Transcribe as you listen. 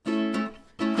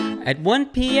At 1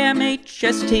 p.m.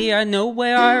 HST, I know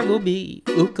where I will be.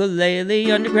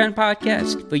 Ukulele Underground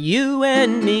Podcast for you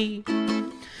and me.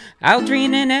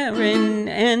 Aldrin and Aaron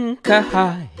and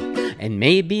Kahai. And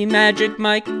maybe Magic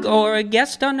Mike or a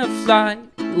guest on the fly.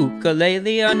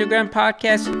 Ukulele Underground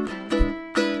Podcast.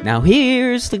 Now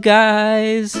here's the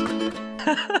guys.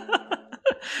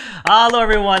 Hello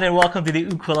everyone and welcome to the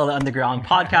Ukulele Underground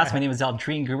Podcast. My name is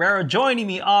Aldrin Guerrero. Joining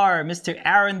me are Mr.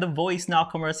 Aaron the Voice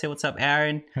Nakamura. Say what's up,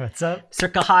 Aaron. What's up?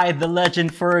 Mr. Kahai the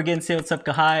Legend Fergan. Say what's up,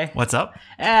 Kahai. What's up?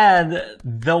 And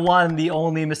the one, the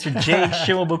only Mr. Jake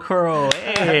Shimabukuro.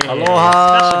 Hey,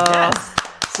 Aloha. special guest.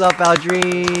 What's up,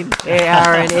 Aldrin? Hey,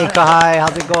 Aaron. Hey, Kahai.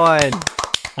 How's it going?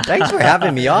 Thanks for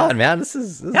having me on, man. This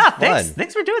is fun.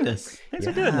 Thanks for doing this. Thanks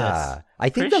for doing this. I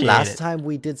think Appreciate the last it. time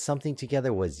we did something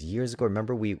together was years ago.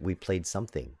 Remember we played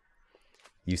something.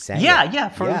 You sang Yeah, it. yeah,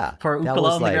 for That Ukulele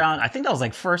was Underground. I think that was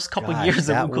like first couple gosh, years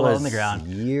of that Ukulele was Underground.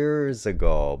 years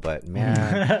ago, but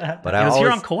man, but It I was always,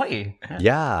 here on Kauai.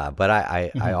 yeah, but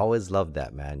I always loved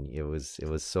that, man. It was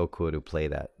so cool to play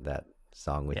that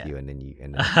song with you, and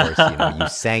then of course you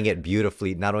sang it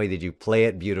beautifully. Not only did you play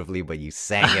it beautifully, but you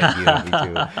sang it beautifully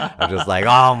too. I'm just like,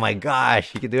 oh my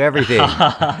gosh, you can do everything.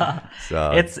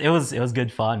 So It was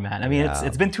good fun, man. I mean,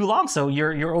 it's been too long, so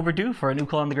you're overdue for a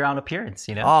Ukulele Underground appearance.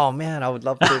 oh man, I would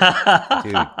love to,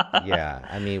 dude. Yeah,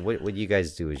 I mean, what you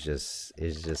guys do is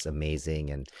just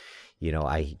amazing, and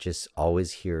I just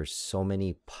always hear so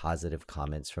many positive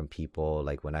comments from people.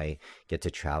 Like when I get to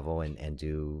travel and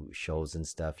do shows and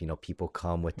stuff, people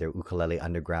come with their Ukulele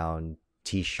Underground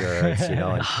t-shirts,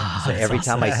 and so every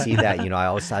time I see that, I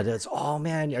always say, oh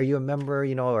man, are you a member?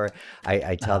 Or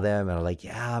I tell them, and I'm like,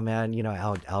 yeah, man,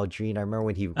 Aldrin, I remember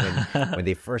when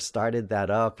they first started that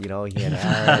up, he and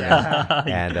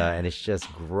Aaron, and it's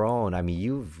just grown. I mean,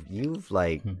 you've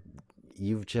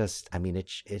just, I mean,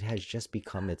 it has just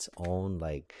become its own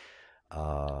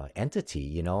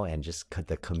entity, and just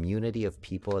the community of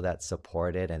people that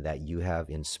support it and that you have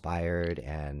inspired,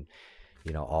 and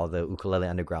all the Ukulele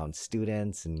Underground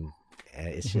students, and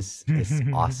it's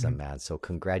awesome, man. So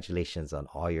congratulations on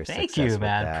all your success. Thank you, with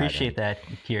man. that. Appreciate that,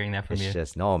 hearing that from It's you.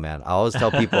 just, no, man. I always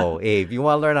tell people, hey, if you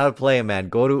want to learn how to play, man,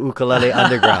 go to Ukulele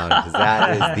Underground, because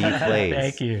that is the place.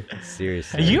 Thank you.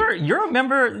 Seriously. You're a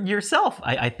member yourself,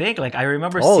 I think. Like I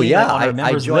remember Oh, seeing yeah, that on our I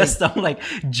members joined- list. I'm like,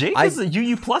 Jake is a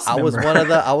UU Plus I member.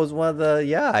 was one of the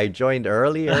yeah, I joined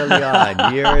early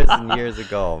on, years and years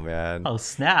ago, man. Oh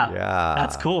snap! Yeah.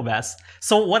 That's cool, Bess.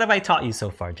 So what have I taught you so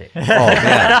far, Jake? Oh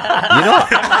man.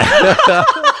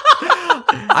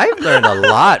 I've learned a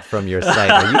lot from your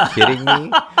site. Are you kidding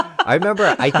me? I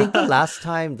remember, I think the last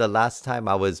time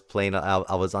I was playing,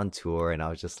 I was on tour, and I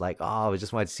was just like, I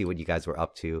just wanted to see what you guys were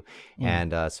up to.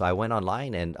 And so I went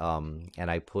online, and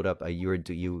I pulled up,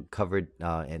 you covered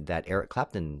that Eric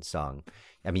Clapton song.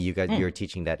 I mean, you were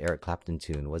teaching that Eric Clapton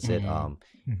tune. Was it,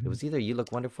 it was either You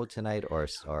Look Wonderful Tonight or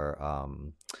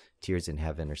Tears in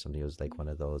Heaven or something. It was like one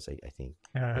of those, I think.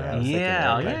 It was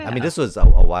I mean, this was a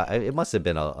while. It must have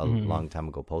been a long time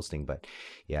ago posting, but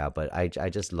yeah. But I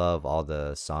just love all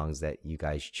the songs that you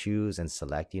guys choose and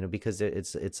select. Because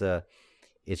it's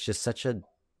just such a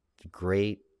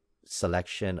great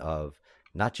selection of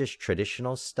not just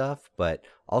traditional stuff, but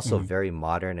also very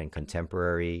modern and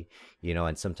contemporary.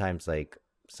 And sometimes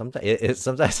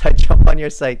sometimes I jump on your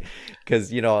site because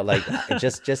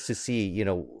just to see,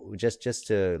 just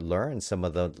to learn some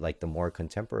of the more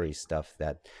contemporary stuff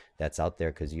that's out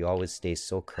there, because you always stay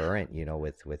so current,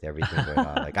 with everything going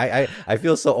on. Like I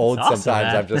feel so old sometimes.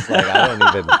 Man. I'm just like, I don't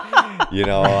even,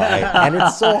 and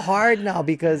it's so hard now,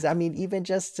 because I mean, even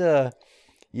just to,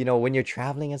 when you're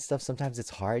traveling and stuff, sometimes it's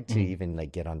hard to even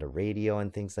get on the radio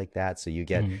and things like that. So you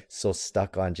get so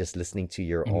stuck on just listening to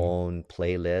your own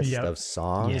playlist of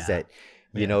songs that,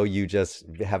 you just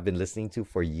have been listening to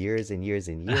for years and years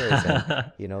and years.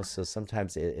 And, so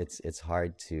sometimes it's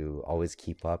hard to always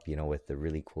keep up, with the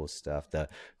really cool stuff, the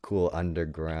cool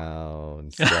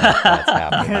underground stuff that's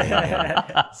happening.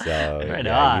 And so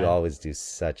you always do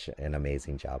such an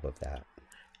amazing job of that.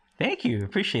 Thank you.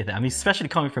 Appreciate that. I mean, especially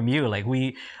coming from you, like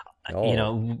we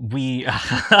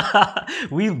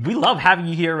we love having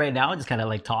you here right now, just kind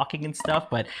of talking and stuff.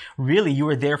 But really, you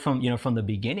were there from from the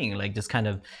beginning, just kind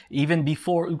of even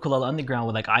before Ukulele Underground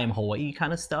with I Am Hawaii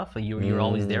kind of stuff. You were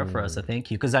always there for us. So thank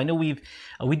you, because I know we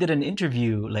did an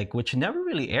interview which never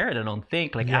really aired. I don't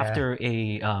think after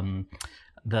the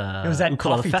it was at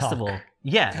Ukulele Coffee Festival. Talk.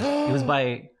 Yeah, it was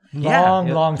by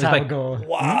long time ago.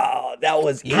 Wow, that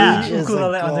was ages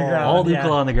Ukulele ago. Underground. Old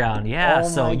Ukulele Underground, Oh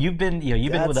so my- you've been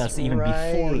with us even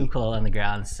before right. Ukulele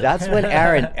Underground. So. That's when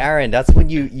Aaron, that's when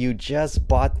you just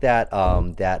bought that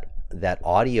that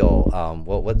audio.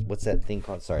 What's that thing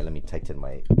called? Sorry, let me tighten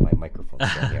my microphone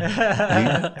stand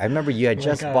here. I remember you had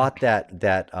just bought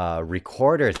that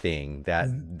recorder thing,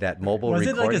 that mobile was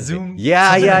recorder. Was it like a Zoom?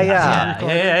 Yeah.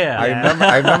 Yeah.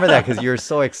 I remember that because you were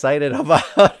so excited about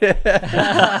it.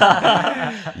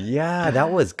 Yeah,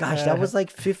 that was like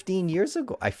 15 years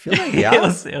ago. I feel like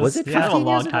was it 15 a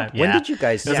long years time. ago? When did you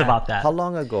guys? It was about that. How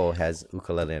long ago has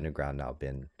Ukulele Underground now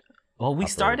been? Well, we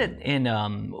started in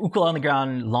Ukulele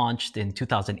Underground launched in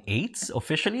 2008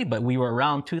 officially, but we were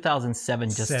around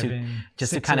 2007 just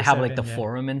to kind of have like the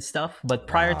forum and stuff. But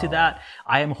prior to that,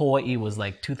 I Am Hawaii was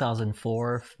like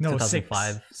 2004,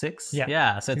 2005, 6.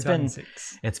 Yeah. So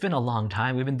it's been a long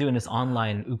time. We've been doing this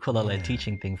online ukulele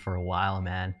teaching thing for a while,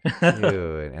 man.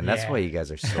 Dude, and that's why you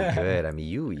guys are so good. I mean,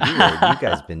 you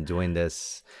guys been doing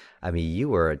this. I mean, you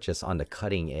were just on the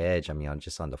cutting edge. I mean,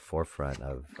 just on the forefront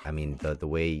of, I mean, the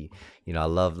way, I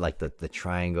love like the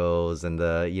triangles and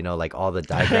the, like all the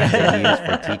diagrams that you use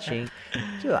for teaching.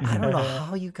 Dude, I don't know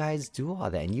how you guys do all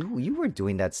that. And you were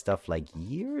doing that stuff like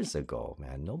years ago,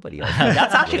 man. Nobody else.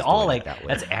 That's actually all like,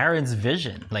 that's Aaron's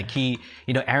vision. Like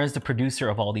Aaron's the producer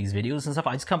of all these videos and stuff.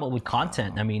 I just come up with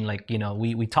content. I mean, like,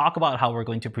 we talk about how we're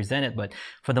going to present it, but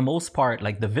for the most part,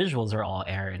 like the visuals are all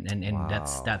Aaron and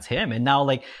that's him. And now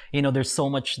like, there's so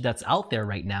much that's out there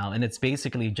right now, and it's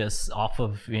basically just off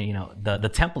of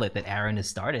the template that Aaron has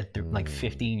started through like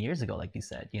 15 years ago, like you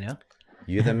said.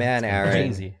 You're the man, Aaron.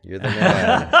 Crazy. You're the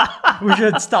man. We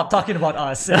should stop talking about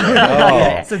us since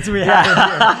we have it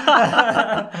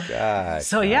here. God.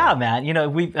 So yeah, man.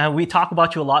 We talk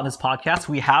about you a lot in this podcast.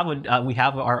 We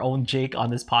have our own Jake on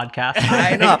this podcast.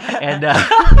 I know. And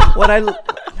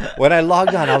when I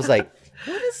logged on, I was like,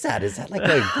 what is that? Is that like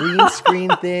a green screen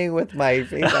thing with my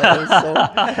face?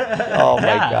 Oh my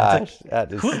gosh.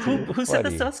 That is who sent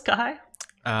this to us, Kai?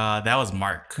 That was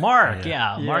Mark. Mark on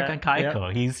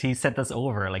Kaiko. He sent us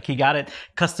over. Like he got it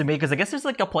custom made because I guess there's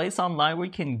like a place online where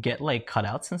you can get like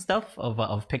cutouts and stuff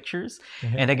of pictures.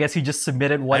 And I guess he just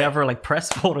submitted whatever like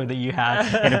press photo that you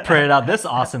had and it printed out this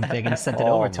awesome thing and sent it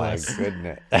over to us. Oh my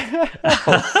goodness.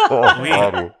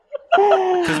 Funny.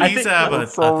 Because we used to have a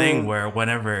thing where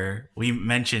whenever we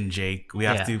mention Jake, we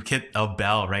have to hit a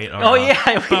bell, right? Or,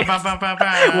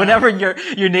 whenever your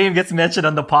name gets mentioned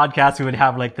on the podcast, we would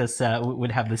have like this. We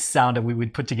would have this sound that we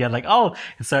would put together, like, "Oh,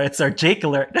 it's our Jake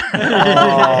alert." Oh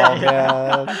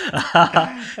man!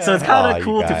 So it's kind of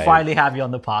cool to finally have you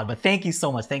on the pod. But thank you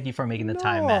so much. Thank you for making the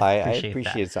time, man. I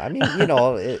appreciate it. So, I mean,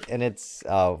 and it's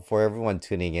for everyone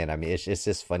tuning in. I mean, it's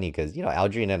just funny because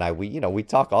Aldrine and I, we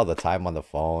talk all the time on the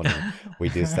phone. And we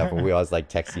do stuff, and we always like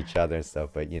text each other and stuff.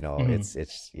 But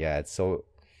it's so.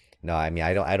 No, I mean,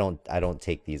 I don't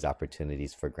take these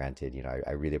opportunities for granted.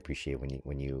 I really appreciate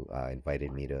when you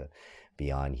invited me to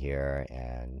be on here,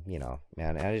 and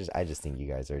man, I just think you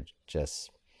guys are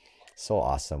just so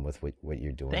awesome with what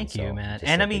you're doing. Thank you, man.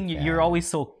 And I mean, you're always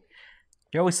so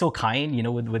kind,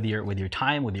 with your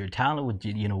time, with your talent, with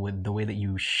with the way that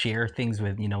you share things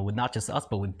with with not just us,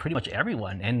 but with pretty much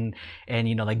everyone. And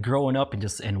like growing up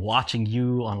and watching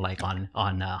you on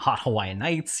Hot Hawaiian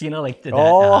Nights, like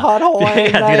Hot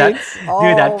Hawaiian Nights,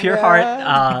 that Pure Heart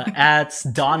at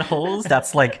Don Ho's.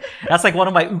 That's like one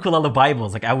of my ukulele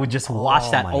Bibles. Like I would just watch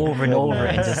that over and over,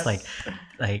 and just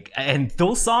like and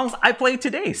those songs I play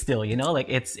today still. Like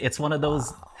it's one of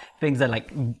those things that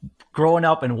like growing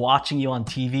up and watching you on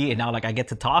TV, and now like I get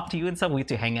to talk to you and stuff. We get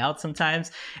to hang out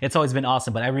sometimes. It's always been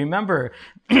awesome. But I remember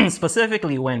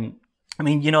specifically when,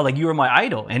 like you were my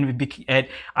idol, and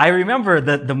I remember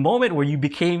the moment where you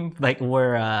became like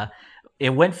where it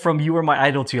went from you were my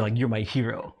idol to like you're my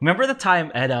hero. Remember the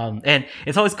time at and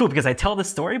it's always cool because I tell the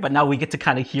story, but now we get to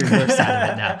kind of hear your side of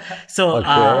it now. So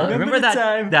remember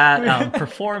that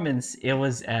performance? It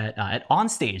was at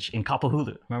Onstage in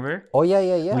Kapahulu. Remember? Oh yeah.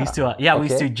 We used to we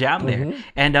used to jam there,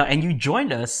 and you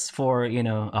joined us for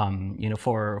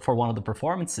for one of the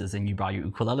performances, and you brought your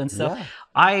ukulele and stuff. Yeah.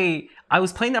 I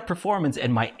was playing that performance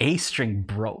and my A string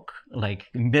broke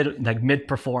mid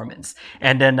performance,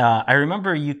 and then I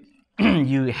remember you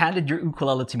handed your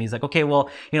ukulele to me. He's like, okay,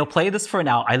 well, play this for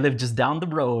now. I live just down the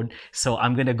road, so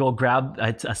I'm gonna go grab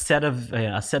a set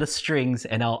of strings,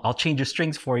 and I'll change your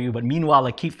strings for you. But meanwhile,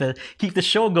 I keep the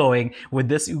show going with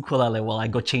this ukulele while I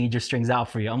go change your strings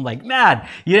out for you. I'm like, man,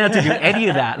 you didn't have to do any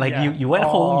of that. Like you went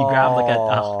home, you grabbed like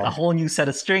a whole new set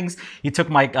of strings. You took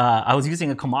my I was using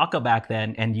a Kamaka back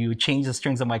then, and you changed the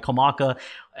strings of my Kamaka,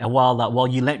 while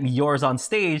you lent me yours on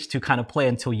stage to kind of play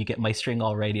until you get my string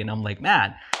all ready. And I'm like,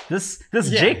 man, this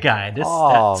Jake guy,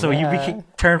 so you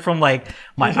turned from like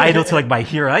my idol to like my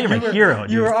hero. You're my hero.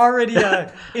 Dude. You were already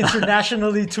an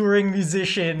internationally touring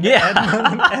musician,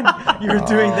 and you were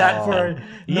doing that for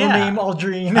No Name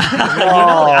Aldrin.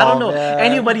 I don't know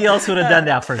anybody else would have done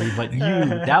that for me, but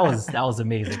that was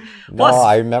amazing. Plus,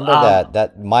 I remember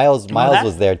that Miles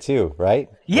was there too, right?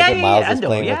 Miles was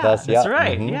playing with us. That's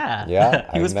right. Yeah.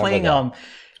 He was playing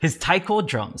his taiko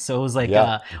drums. So it was like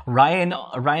Ryan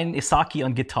Isaki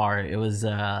on guitar. It was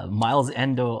Miles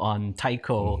Endo on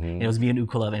taiko. And it was me and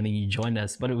Ukulele, and then you joined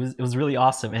us. But it was really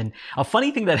awesome. And a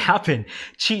funny thing that happened.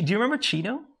 Do you remember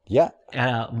Chino? Yeah.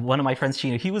 One of my friends,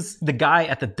 Chino, he was the guy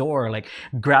at the door, like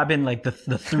grabbing like the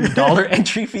 $3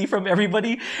 entry fee from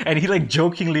everybody, and he like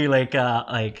jokingly like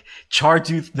charged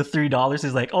you the $3.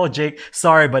 He's like, "Oh, Jake,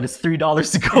 sorry, but it's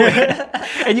 $3 to go in,"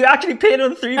 and you actually paid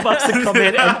him $3 to come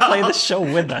in and play the show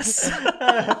with us.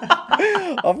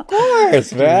 Of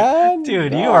course, man.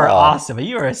 Dude, you are awesome.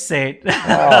 You are a saint.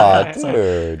 Oh,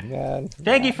 dude, man.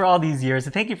 Thank you for all these years,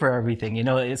 and thank you for everything.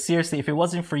 Seriously, if it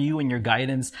wasn't for you and your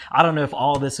guidance, I don't know if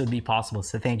all this would be possible.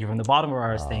 So thank you from the bottom of our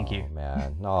hearts. Thank you,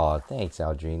 man. No, thanks,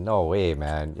 Aldrin. No way,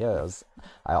 man. Yeah,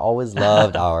 I always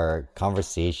loved our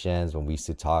conversations when we used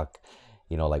to talk.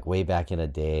 Like way back in the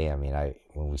day. I mean,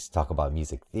 when we used to talk about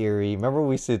music theory. Remember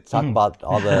we used to talk about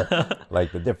all the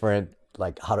like the different,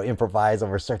 like how to improvise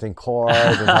over certain chords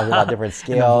and talking about different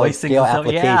scale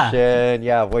application.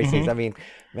 Voicings. I mean,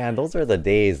 man, those are the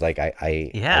days. Like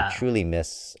I truly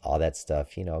miss all that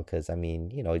stuff, because I mean,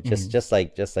 just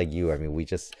like you. I mean, we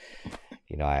just,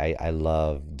 I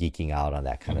love geeking out on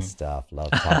that kind of stuff.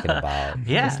 Love talking about.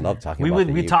 Just love talking.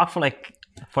 We talk for like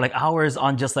hours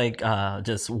on just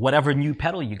whatever new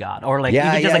pedal you got, or like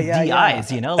even just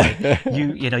DIs, like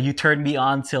you turned me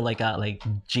on to like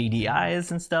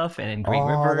JDIs and stuff, and Great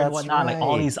River and whatnot, like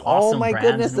all these awesome brands. Oh my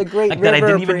goodness, the Great River that I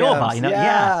didn't even know preamps.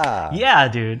 about, yeah,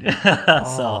 dude.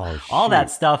 So all that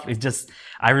stuff is just,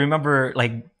 I remember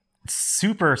like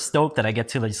super stoked that I get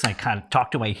to just like kind of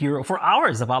talk to my hero for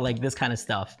hours about like this kind of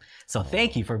stuff. So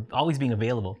thank you for always being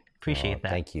available. Appreciate that.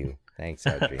 Thank you. Thanks,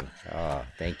 Aldrin.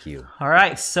 Thank you. All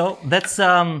right, so let's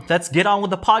get on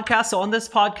with the podcast. So on this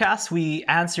podcast, we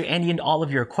answer any and all of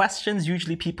your questions.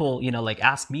 Usually, people like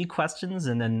ask me questions,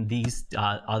 and then these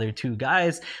other two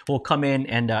guys will come in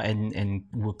and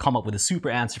will come up with a super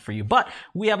answer for you. But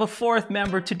we have a fourth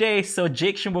member today, so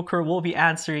Jake Shimabukuro will be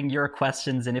answering your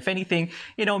questions. And if anything,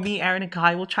 me, Aaron, and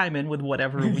Kai will chime in with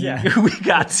whatever we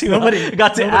got to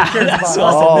add as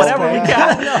well. So whatever we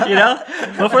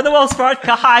can, But for the most part,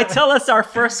 Kai, tell us our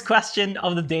first question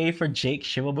of the day for Jake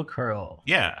Shimabukuro.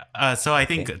 Yeah. So I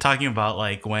think talking about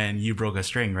like when you broke a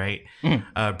string, right?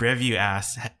 Breview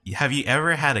asked, have you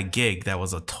ever had a gig that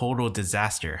was a total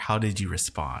disaster? How did you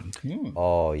respond?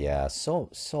 Oh yeah. So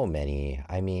many.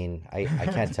 I mean, I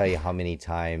can't tell you how many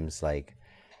times, like,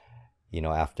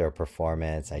 after a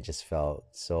performance, I just felt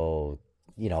so,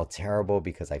 terrible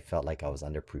because I felt like I was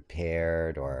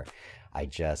underprepared, or I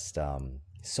just,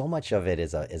 so much of it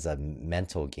is a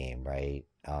mental game, right?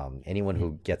 Anyone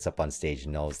who gets up on stage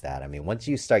knows that. I mean, once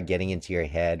you start getting into your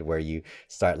head where you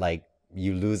start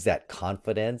you lose that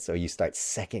confidence, or you start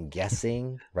second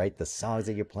guessing, right? The songs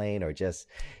that you're playing, or just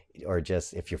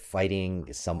if you're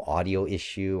fighting some audio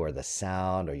issue or the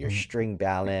sound or your string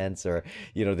balance, or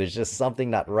there's just something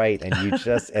not right, and it's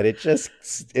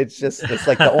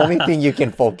like the only thing you can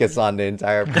focus on the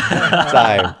entire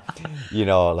time.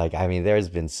 Like, I mean, there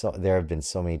have been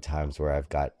so many times where I've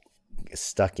got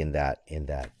stuck in that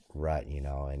rut, and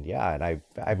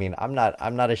I mean, I'm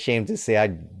not ashamed to say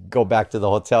I'd go back to the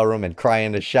hotel room and cry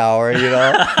in the shower,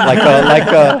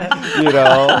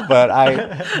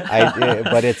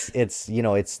 but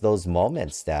it's those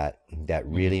moments that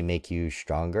really make you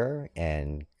stronger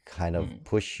and kind of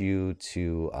push you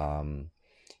to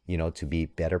to be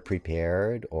better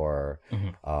prepared, or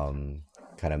kind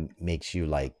of makes you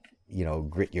like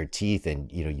grit your teeth,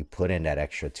 and you put in that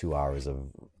extra 2 hours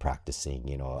of practicing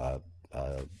a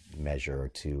measure or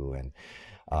two. And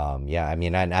I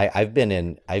mean, and I've been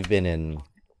in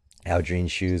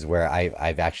Aldrin's shoes where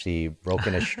I've actually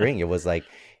broken a string. It was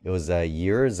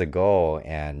years ago,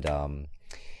 and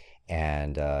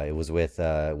it was with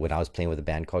when I was playing with a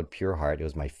band called Pure Heart. It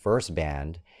was my first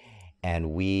band,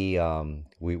 and we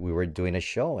were doing a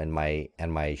show, and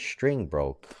my string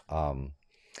broke,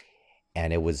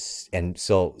 and it was, and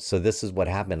so this is what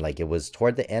happened. Like, it was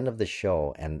toward the end of the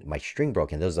show, and my string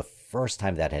broke, and that was the first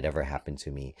time that had ever happened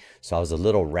to me. So I was a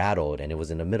little rattled, and it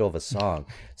was in the middle of a song.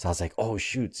 So I was like, oh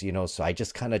shoots, so I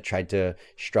just kind of tried to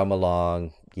strum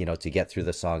along, to get through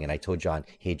the song. And I told John,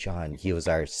 hey John, he was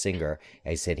our singer,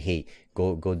 I said, hey,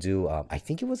 go do, I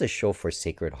think it was a show for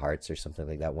Sacred Hearts or something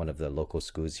like that, one of the local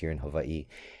schools here in Hawaii.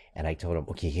 And I told him,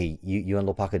 okay, hey, you and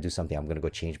Lopaka do something. I'm going to go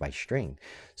change my string.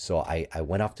 So I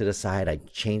went off to the side. I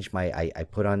changed I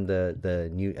put on the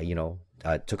new,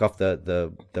 took off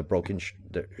the broken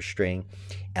the string,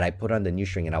 and I put on the new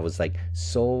string. And I was like,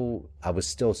 I was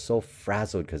still so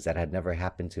frazzled because that had never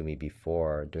happened to me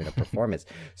before during a performance.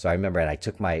 So I remember, and I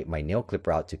took my nail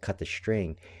clipper out to cut the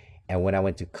string. And when I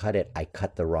went to cut it, I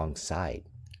cut the wrong side.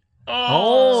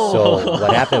 Oh. So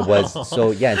what happened was,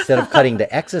 instead of cutting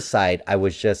the excess side, I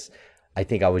was just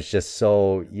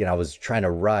so, I was trying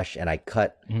to rush, and I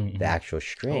cut the actual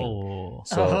string.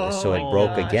 So it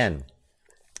broke again.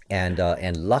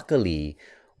 And luckily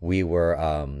we were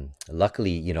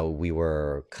we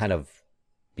were kind of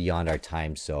beyond our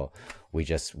time, so we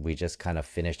just kind of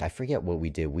finished. I forget what we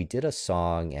did. We did a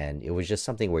song, and it was just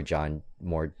something where John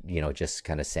more, just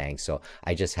kind of sang. So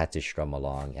I just had to strum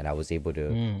along, and I was able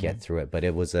to get through it. But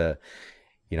it was I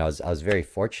was very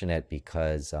fortunate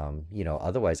because,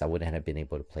 otherwise I wouldn't have been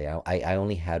able to play out. I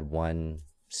only had one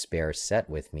spare set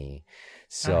with me.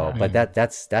 So, but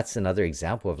that's another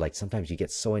example of, like, sometimes you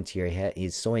get so into your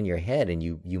head, and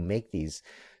you make these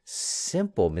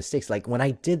simple mistakes. Like when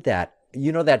I did that,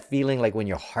 that feeling like when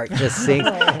your heart just sinks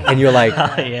and you're like,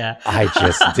 yeah, I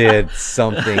just did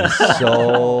something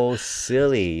so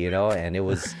silly, and it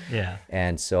was, yeah.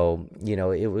 And so,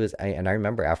 it was, I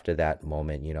remember after that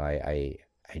moment, it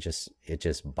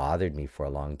just bothered me for a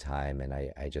long time. And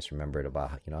I just remembered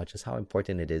about, just how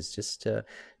important it is just to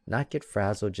not get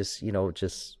frazzled, just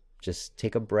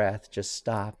take a breath, just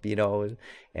stop, and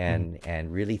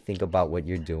really think about what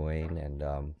you're doing.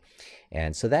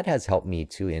 And so that has helped me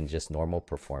too in just normal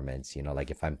performance,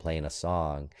 like if I'm playing a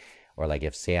song, or like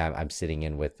if, say, I'm sitting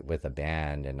in with a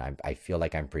band, and I feel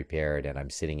like I'm prepared, and I'm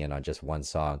sitting in on just one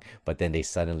song, but then they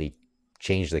suddenly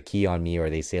change the key on me, or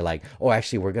they say like, oh,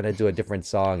 actually we're gonna do a different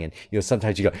song, and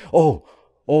sometimes you go, oh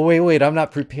wait, I'm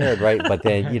not prepared, right? But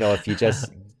then if you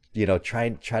just try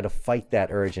to fight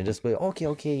that urge and just be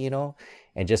okay,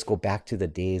 and just go back to the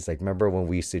days. Like, remember when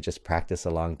we used to just practice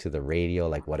along to the radio,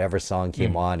 like whatever song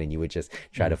came on, and you would just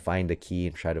try to find the key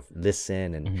and try to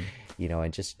listen, and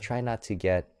and just try not to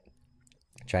get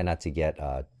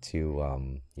too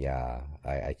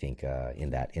I think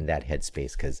in that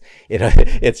headspace, because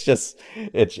it's just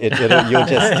you'll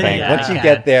just tank. Once you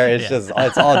get there,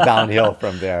 it's all downhill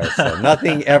from there. So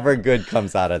nothing ever good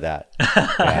comes out of that.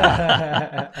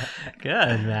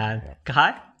 Good, man.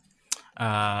 Kai?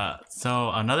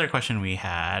 So another question we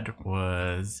had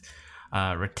was,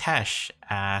 Ritesh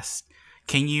asked,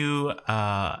 can you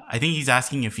I think he's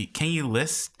asking can you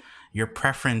list your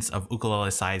preference of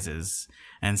ukulele sizes?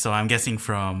 And so I'm guessing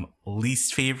from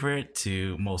least favorite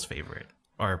to most favorite,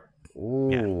 or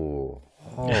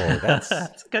that's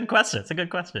That's a good question. It's a good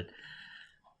question.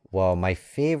 Well, my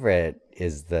favorite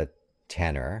is the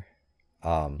tenor.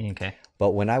 Okay.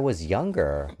 But when I was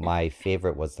younger, my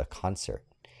favorite was the concert.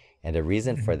 And the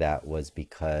reason for that was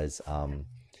because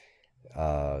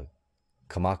Kamaka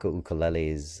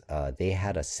ukuleles, they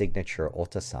had a signature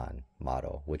Otasan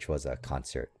model, which was a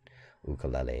concert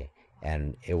ukulele.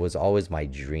 And it was always my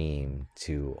dream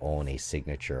to own a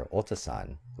signature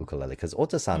Otasan ukulele, because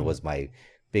Otasan was my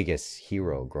biggest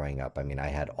hero growing up. I mean, I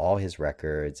had all his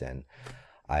records, and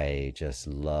I just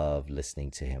loved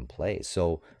listening to him play.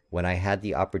 So when I had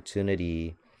the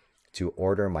opportunity to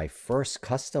order my first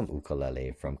custom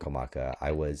ukulele from Kamaka,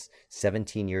 I was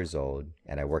 17 years old,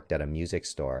 and I worked at a music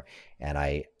store,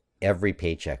 and every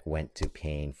paycheck went to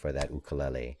paying for that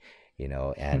ukulele.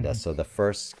 And so the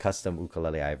first custom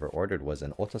ukulele I ever ordered was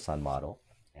an Otosan model,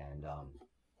 and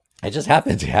I just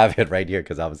happened to have it right here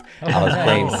because I was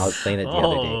playing it the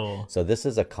other day. So this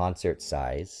is a concert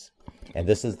size, and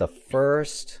this is the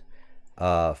first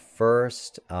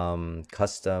custom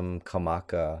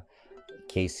Kamaka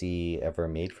Casey ever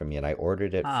made for me, and I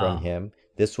ordered it from him.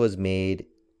 This was made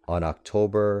on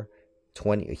October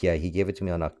 20. Yeah, he gave it to me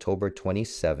on October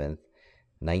 27th.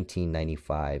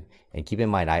 1995, and keep in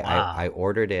mind I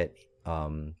ordered it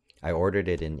in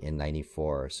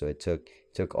 94, so it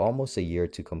took almost a year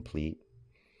to complete.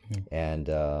 And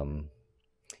and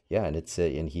it's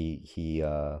and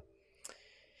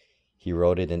He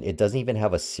wrote it, and it doesn't even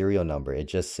have a serial number. It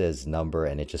just says number,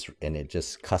 and it just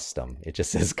custom. It just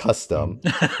says custom,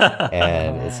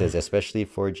 and it says especially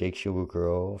for Jake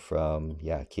Shibukuro from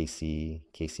Casey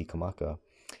Kamaka,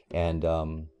 and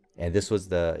this was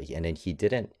and then he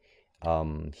didn't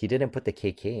put the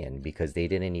KK in because they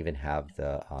didn't even have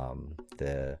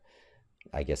the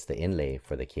I guess the inlay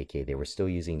for the KK. They were still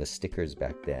using the stickers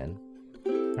back then.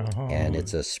 And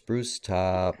it's a spruce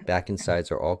top, back and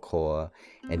sides are all koa.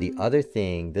 And the other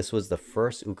thing, this was the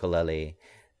first ukulele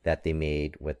that they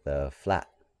made with the flat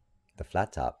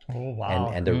top. Oh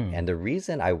wow. And the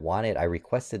reason I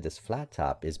requested this flat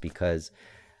top is because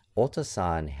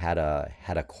Ota-san had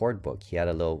a chord book. He had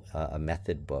a little a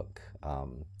method book.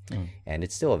 And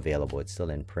it's still available. It's still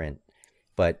in print.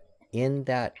 But in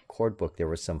that chord book there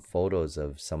were some photos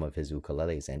of some of his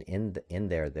ukuleles, and in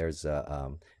there there's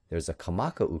a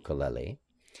Kamaka ukulele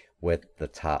with the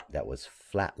top that was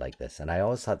flat like this. And I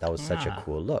always thought that was such a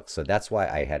cool look. So that's why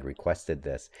I had requested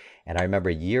this. And I remember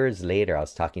years later, I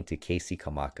was talking to Casey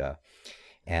Kamaka,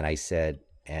 and I said,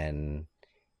 and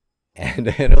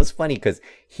it was funny because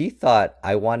he thought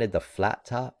I wanted the flat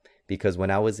top because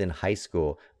when I was in high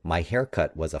school, my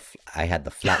haircut was I had the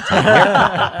flat top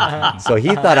haircut. So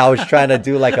he thought I was trying to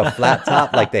do like a flat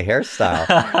top, like the hairstyle.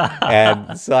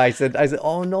 And so I said,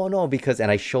 oh no, because, and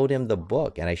I showed him the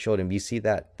book, and I showed him, you see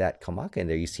that Kamaka in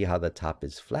there, you see how the top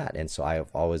is flat. And so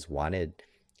I've always wanted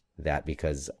that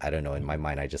because I don't know, in my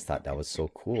mind, I just thought that was so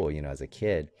cool, as a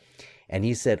kid. And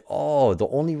he said, oh, the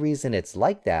only reason it's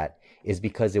like that is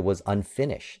because it was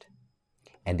unfinished.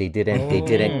 And they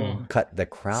didn't cut the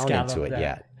crown into it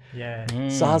yet. Yeah.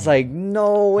 So I was like,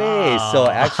 no way. So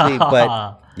actually,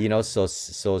 but ever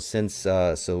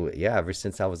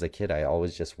since I was a kid, I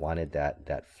always just wanted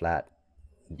that flat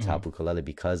top ukulele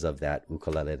because of that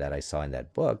ukulele that I saw in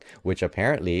that book, which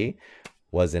apparently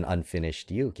was an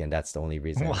unfinished uke, and that's the only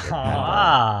reason it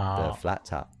had the flat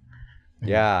top.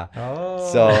 Yeah.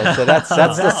 Oh. So that's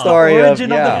the story of the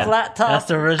flat top. That's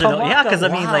the original. Kamaka. Yeah, because I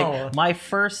mean, Wow. like my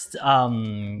first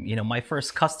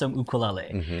custom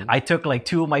ukulele. I took like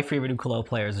two of my favorite ukulele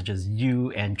players, which is you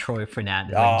and Troy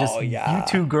Fernandez. Like, you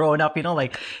two growing up,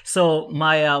 like. So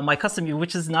my custom,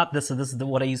 which is not this. So this is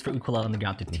what I use for ukulele on the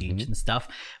ground to teach and stuff.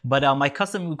 But my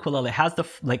custom ukulele has the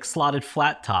slotted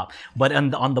flat top, but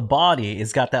on the body,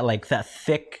 it's got that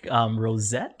thick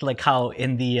rosette, like how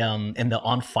in the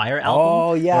On Fire album.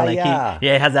 Oh yeah,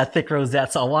 it has that thick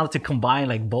rosette. So I wanted to combine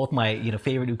like both my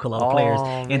favorite ukulele players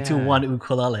into one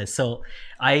ukulele. So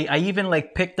I even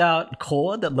picked out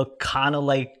koa that looked kind of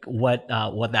like what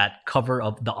that cover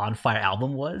of the On Fire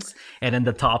album was, and then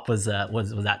the top was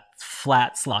that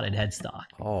flat slotted headstock.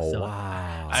 Oh, so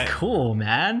wow, it's cool,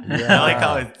 man. Yeah. I like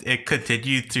how it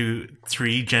continued through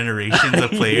 3 generations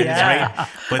of players, right?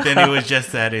 But then it was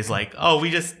just that it's like, oh, we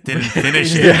just didn't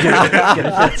finish it.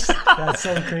 That's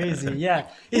so crazy. Yeah,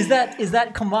 is that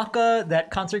Kamaka, that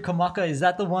concert Kamaka? Is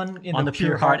that the one on the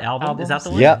Pure Heart album? Is that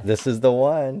the one? Yeah, this is the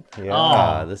one.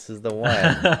 Yeah, this is the one.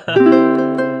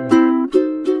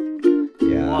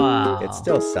 Yeah, wow. It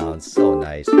still sounds so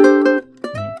nice.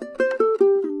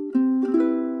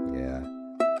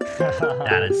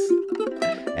 That is,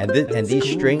 and these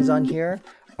cool strings on here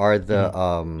are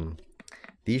the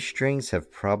these strings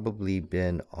have probably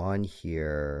been on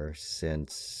here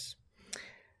since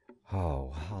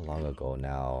how long ago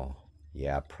now?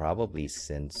 Yeah, probably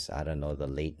since I don't know, the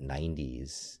late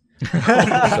 90s.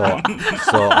 so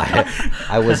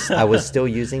I was still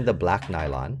using the black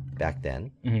nylon back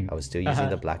then. I was still using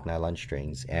the black nylon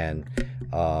strings, and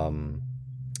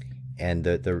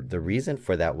the reason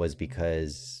for that was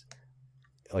because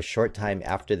a short time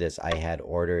after this, I had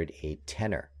ordered a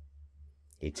tenor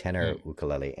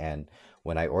ukulele. And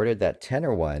when I ordered that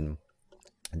tenor one,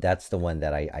 that's the one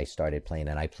that I started playing,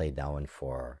 and I played that one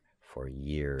for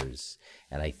years.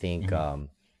 And I think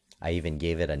I even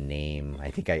gave it a name.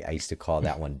 I think I used to call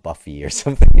that one Buffy or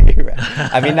something.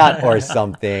 I mean, not or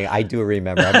something. I do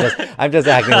remember. I'm just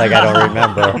acting like I don't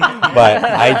remember, but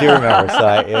I do remember. So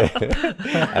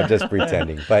I'm just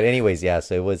pretending. But anyways, yeah.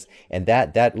 So it was, and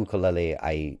that ukulele,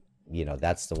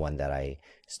 that's the one that I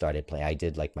started playing. I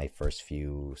did like my first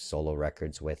few solo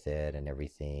records with it and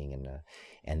everything,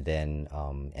 and then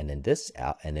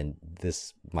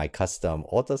my custom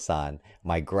Ota-san,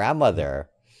 my grandmother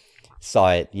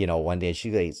saw it, one day. She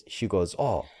goes,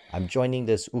 oh, I'm joining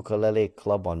this ukulele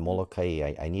club on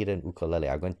Molokai. I need an ukulele.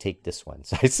 I'm going to take this one.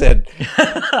 So I said,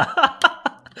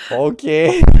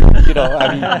 okay.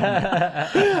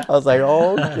 I was like,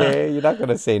 okay, you're not going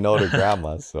to say no to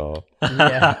grandma. So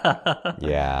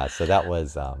yeah. So that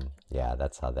was,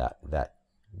 that's how that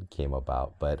came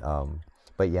about. But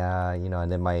yeah,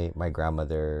 and then my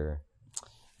grandmother,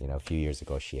 a few years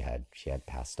ago she had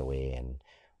passed away, and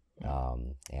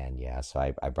yeah,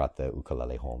 so I brought the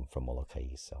ukulele home from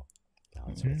Molokai, so now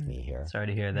it's with me here. Sorry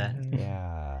to hear that.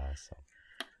 Yeah. So.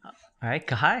 All right,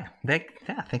 Kahai.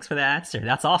 Thanks for the answer.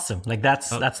 That's awesome. Like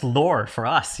that's lore for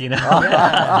us, So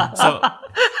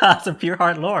that's a pure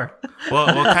heart lore. well,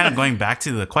 kind of going back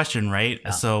to the question, right?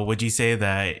 So would you say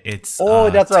that it's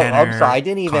that's right. I'm tenor sorry. I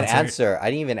didn't even concert?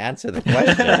 answer the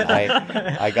question.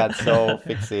 I got so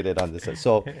fixated on this.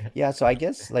 So yeah. So I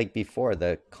guess like before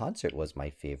the concert was my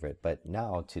favorite, but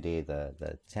now today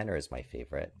the tenor is my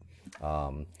favorite.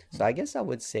 So I guess I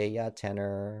would say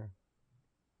tenor.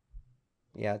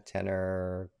 Yeah,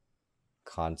 tenor,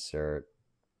 concert,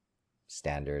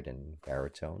 standard, and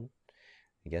baritone.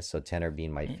 I guess so. Tenor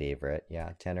being my favorite.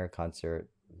 Yeah, tenor, concert,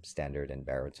 standard, and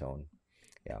baritone.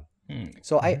 Yeah.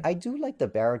 So I do like the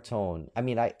baritone. I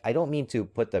mean, I don't mean to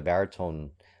put the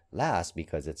baritone last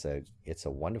because it's a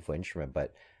wonderful instrument,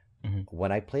 but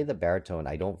when I play the baritone,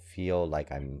 I don't feel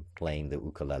like I'm playing the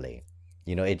ukulele.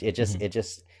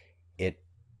 It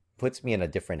puts me in a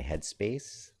different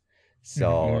headspace.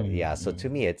 So so to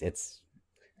me it's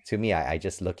I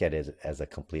just look at it as a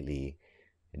completely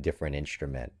different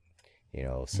instrument,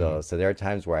 so there are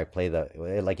times where I play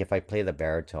if I play the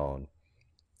baritone,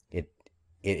 I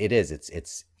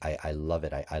love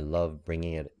it. I love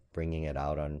bringing it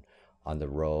out on the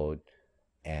road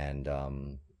and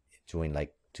doing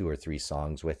like 2 or 3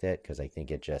 songs with it, because I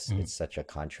think it's such a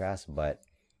contrast, but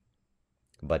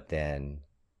then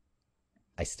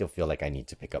I still feel like I need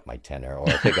to pick up my tenor or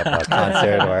pick up a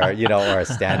concert or or a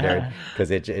standard, because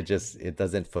it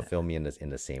doesn't fulfill me in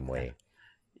the same way.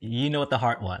 You know what the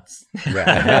heart wants.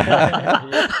 Yeah.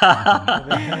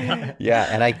 Yeah,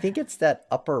 and I think it's that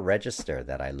upper register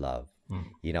that I love.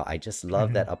 I just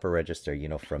love that upper register,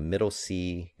 from middle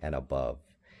C and above,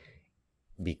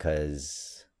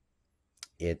 because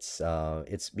it's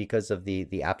because of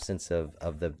the absence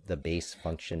of the bass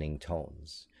functioning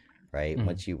tones. Right.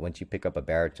 Once you pick up a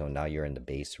baritone, now you're in the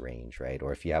bass range, right?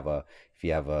 Or if you have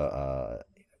a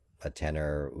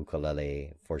tenor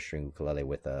ukulele, 4-string ukulele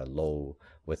with a low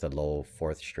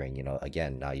 4th string,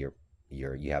 again, now you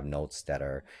have notes that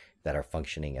are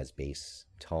functioning as bass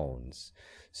tones.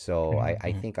 So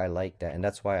I think I like that, and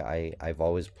that's why I've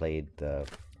always played the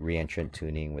reentrant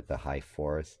tuning with the high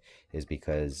 4th, is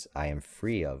because I am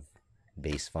free of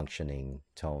bass functioning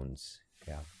tones.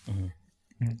 Yeah.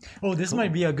 Oh, this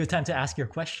might be a good time to ask your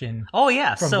question. Oh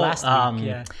yeah, from so last week.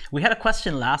 Yeah. We had a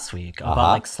question last week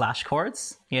about like slash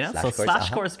chords.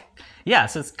 Slash chords. Yeah,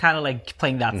 so it's kind of like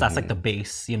playing that. That's like the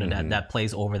bass, that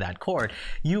plays over that chord.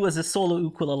 You as a solo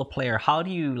ukulele player, how do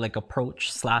you like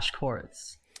approach slash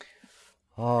chords?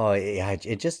 Oh yeah,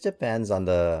 it just depends on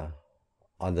the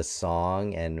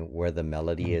song and where the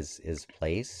melody is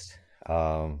placed.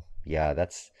 Yeah,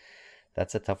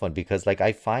 that's a tough one, because like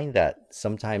I find that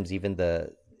sometimes even though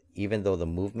the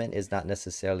movement is not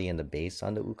necessarily in the bass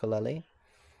on the ukulele,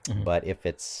 but if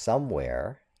it's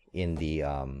somewhere in the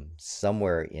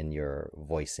somewhere in your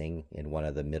voicing, in one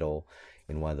of the middle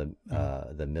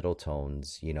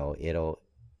tones,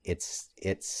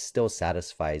 it still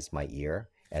satisfies my ear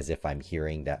as if I'm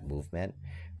hearing that movement,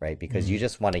 right? Because you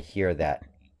just want to hear that.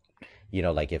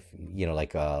 Like if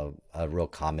like a real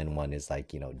common one is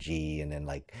like G and then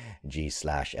like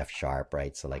G/F#,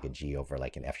 right? So like a G over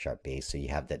like an F# bass, so you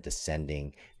have that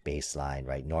descending bass line,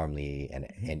 right? Normally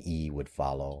an E would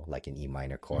follow, like an E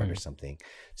minor chord or something.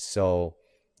 So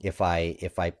if I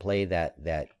play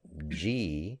that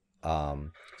G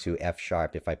to F#,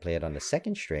 if I play it on the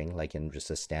 2nd string, like in just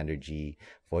a standard G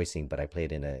voicing, but I play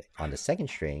it on the 2nd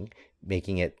string,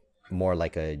 making it more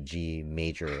like a G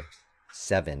major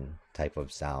 7 type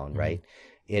of sound, right?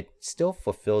 It still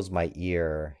fulfills my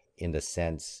ear in the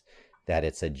sense that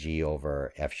it's a G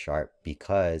over F#,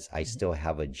 because I still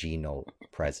have a G note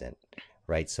present,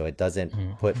 right? So it doesn't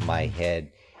put my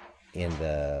head in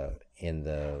the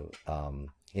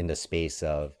space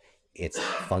of it's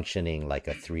functioning like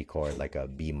a 3 chord, like a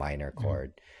B minor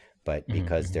chord, but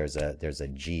because there's a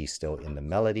G still in the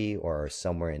melody or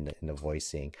somewhere in the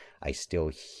voicing, I still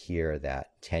hear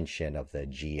that tension of the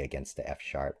G against the F#,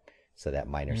 so that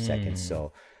minor second.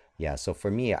 So yeah, so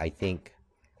for me, I think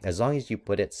as long as you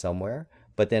put it somewhere,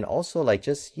 but then also like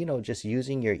just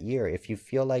using your ear, if you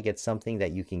feel like it's something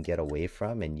that you can get away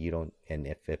from and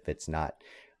if it's not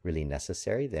really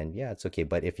necessary, then yeah, it's okay.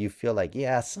 But if you feel like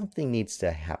something needs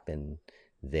to happen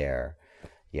there,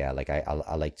 yeah, like I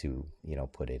like to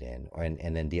put it in.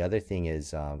 And then the other thing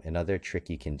is another trick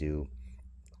you can do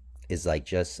is like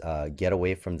just get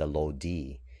away from the low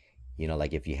D,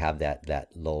 like if you have that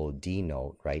low D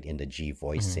note, right, in the G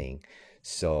voicing.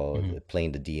 So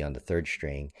playing the D on the third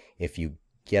string, if you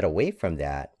get away from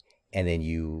that, and then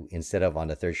you, instead of on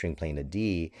the third string playing the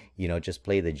D, just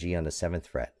play the G on the seventh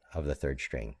fret of the third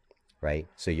string, right?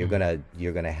 So you're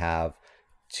gonna have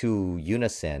two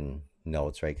unison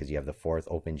notes, right? Because you have the fourth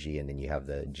open G and then you have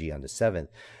the G on the seventh.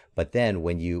 But then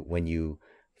when you when you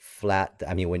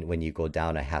go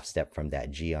down a half step from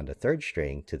that G on the third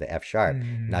string to the F sharp,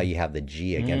 now you have the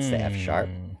G against the F sharp,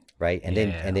 right? And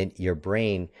then your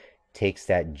brain takes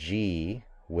that G,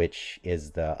 which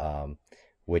is the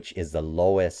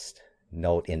lowest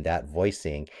note in that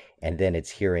voicing, and then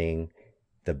it's hearing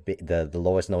the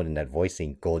lowest note in that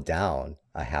voicing go down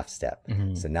a half step.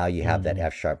 So now you have that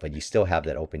F sharp, but you still have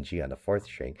that open G on the fourth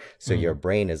string. So your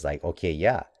brain is like, okay,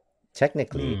 yeah,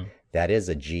 technically that is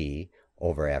a G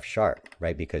over F sharp,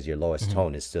 right? Because your lowest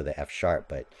tone is still the F sharp,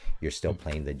 but you're still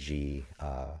playing the G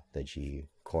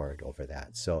chord over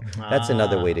that. So that's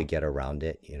another way to get around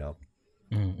it,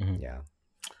 Yeah.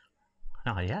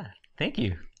 Oh yeah, thank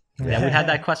you. Yeah, we had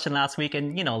that question last week,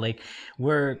 and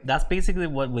that's basically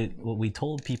what we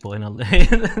told people in a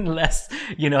less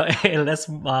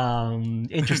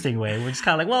interesting way. We're just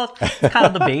kind of like, well, it's kind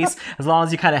of the bass, as long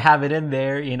as you kind of have it in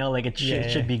there, it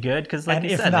should be good. Because like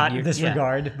you said, not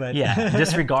disregard, but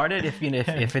disregard it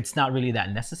if it's not really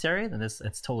that necessary, then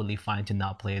it's totally fine to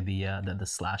not play the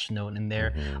slash note in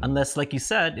there, unless, like you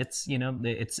said, it's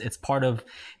it's part of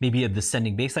maybe a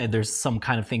descending bass line. There's some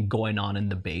kind of thing going on in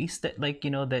the bass that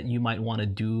that you might want to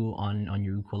do on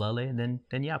your ukulele, then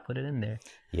yeah, put it in there.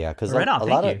 Yeah, because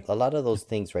a lot of those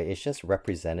things, right? It's just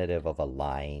representative of a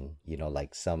line,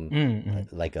 like some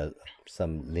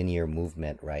some linear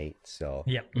movement, right? So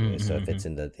so if it's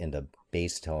in the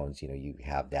bass tones, you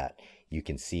have that. You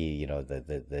can see,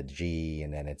 the G,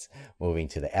 and then it's moving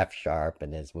to the F sharp,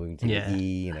 and then it's moving to the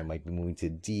E, and it might be moving to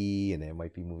D, and then it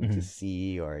might be moving to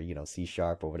C, or C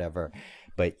sharp or whatever.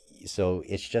 But so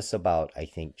it's just about, I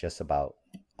think,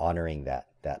 honoring that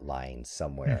line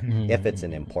somewhere, if it's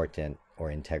an important or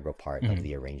integral part of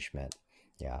the arrangement.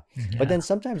 But then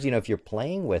sometimes, if you're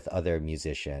playing with other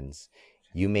musicians,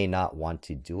 you may not want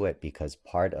to do it, because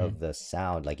part of the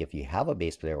sound, like if you have a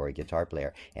bass player or a guitar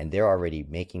player and they're already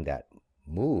making that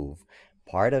move,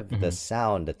 part of the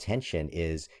sound, the tension,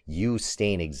 is you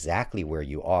staying exactly where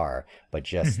you are, but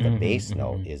just the bass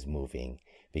note is moving.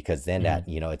 Because then that,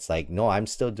 it's like, no, I'm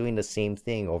still doing the same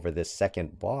thing over this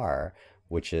second bar,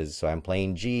 which is, so I'm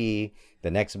playing G,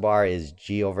 the next bar is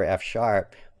G over F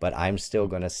sharp, but I'm still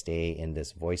going to stay in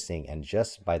this voicing. And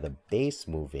just by the bass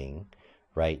moving,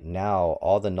 right now,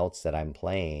 all the notes that I'm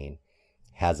playing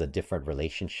has a different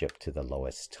relationship to the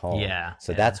lowest tone.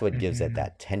 So that's what gives it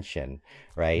that tension,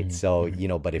 right? So,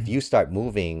 but if you start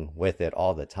moving with it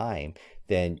all the time,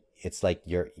 then it's like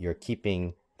you're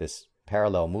keeping this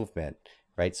parallel movement,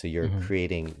 right? So you're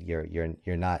creating,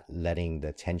 you're not letting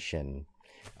the tension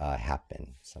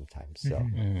happen sometimes. So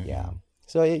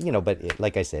so but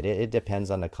like I said, it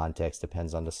depends on the context,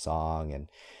 depends on the song, and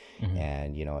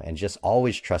and just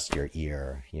always trust your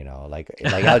ear. Like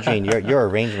Aldrine, your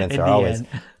arrangements are always,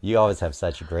 you always have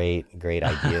such great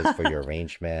ideas for your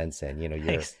arrangements, and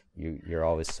you're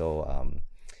always so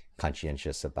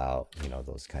conscientious about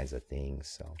those kinds of things.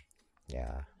 So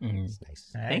it's nice.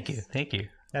 Thank you.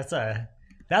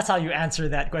 That's how you answer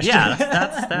that question. Yeah,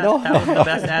 that was the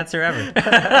best answer ever.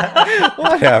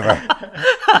 Whatever.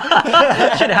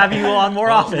 Should have you on more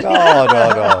often. No.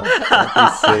 Don't be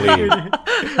silly.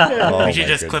 We should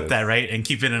just clip that, right, and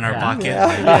keep it in our pocket.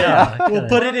 We'll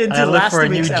put it into last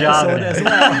week's episode as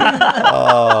well.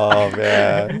 Oh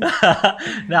man.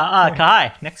 Now,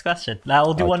 Kai, next question. Now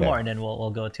we'll do one more, and then we'll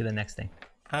go to the next thing.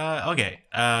 Okay.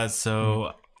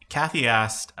 So Kathy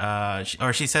asked,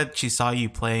 she said she saw you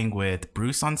playing with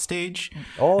Bruce on stage.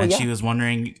 She was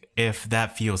wondering if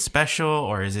that feels special,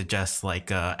 or is it just like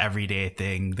a everyday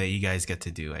thing that you guys get to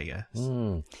do, I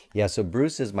guess. Yeah, so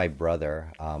Bruce is my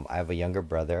brother. I have a younger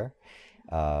brother,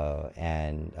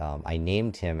 and I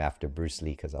named him after Bruce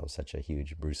Lee because I was such a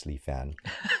huge Bruce Lee fan.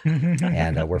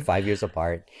 And we're 5 years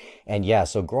apart. And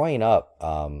so growing up,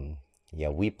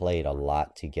 we played a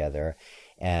lot together,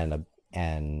 and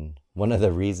one of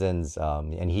the reasons,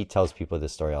 and he tells people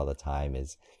this story all the time,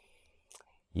 is,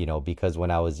 because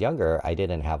when I was younger, I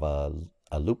didn't have a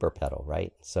looper pedal,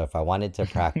 right? So if I wanted to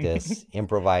practice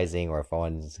improvising, or if I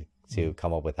wanted to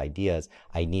come up with ideas,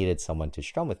 I needed someone to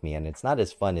strum with me. And it's not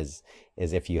as fun as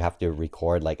if you have to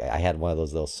record. Like I had one of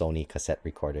those little Sony cassette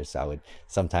recorders. So I would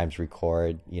sometimes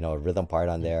record, a rhythm part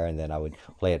on there, and then I would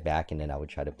play it back, and then I would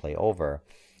try to play over.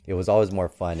 It was always more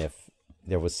fun if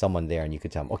there was someone there and you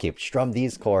could tell them, okay, strum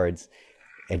these chords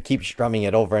and keep strumming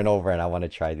it over and over, and I want to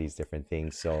try these different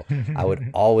things. So I would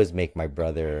always make my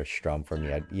brother strum for me.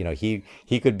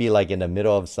 He could be like in the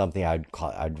middle of something.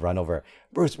 I'd run over,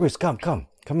 Bruce, come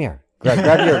here.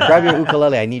 Grab your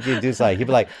ukulele. I need you to do something. He'd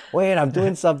be like, wait, I'm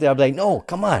doing something. I'd be like, no,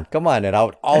 come on. And I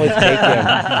would always make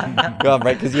him come,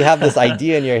 right? Because you have this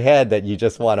idea in your head that you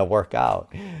just want to work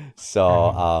out.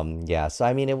 So, So,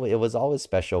 I mean, it was always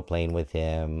special playing with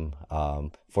him.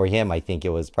 For him, I think it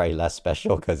was probably less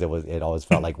special because it always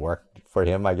felt like work for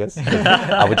him, I guess.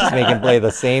 I would just make him play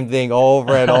the same thing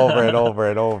over and over and over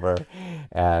and over.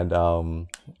 And,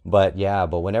 but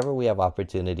whenever we have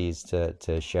opportunities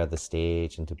to share the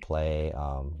stage and to play,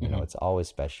 it's always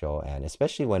special. And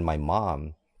especially when my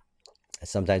mom,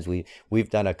 sometimes we've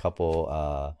done a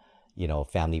couple,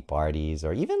 family parties,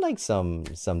 or even like some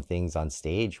things on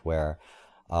stage where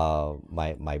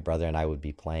my brother and I would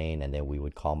be playing, and then we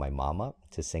would call my mom up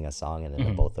to sing a song, and then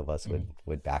the both of us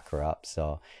would back her up.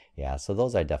 So so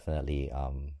those are definitely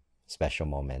special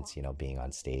moments, being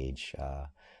on stage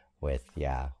with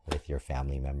your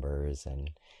family members, and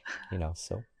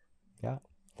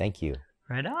thank you.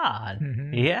 Right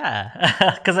on.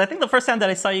 Yeah, because I think the first time that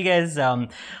I saw you guys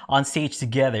on stage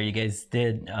together, you guys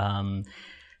did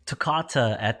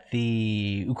Toccata at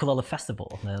the Ukulele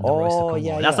Festival. That's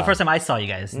the first time I saw you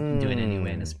guys do it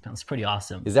anyway, and it's pretty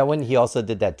awesome. Is that when he also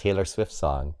did that Taylor Swift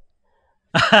song?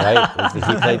 Right? He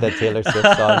played that Taylor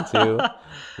Swift song too?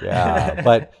 Yeah,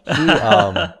 but he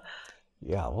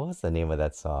what was the name of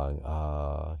that song?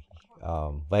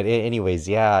 But anyways,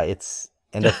 it's,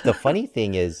 and the funny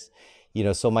thing is,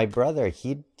 so my brother,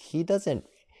 he doesn't,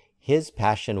 his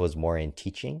passion was more in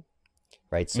teaching,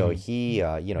 right? So he,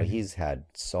 he's had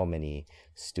so many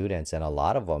students, and a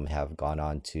lot of them have gone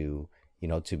on to,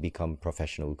 to become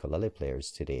professional ukulele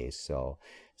players today. So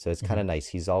it's kind of nice.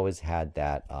 He's always had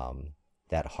that,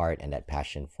 that heart and that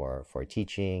passion for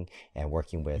teaching and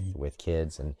working with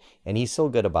kids, and he's so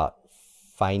good about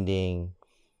finding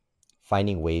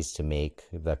ways to make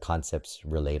the concepts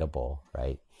relatable,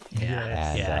 right?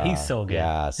 He's so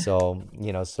good. So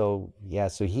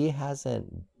he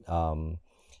hasn't,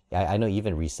 I know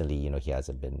even recently, he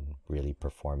hasn't been really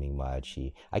performing much.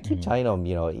 I keep telling him,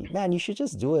 man, you should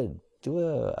just do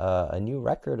a new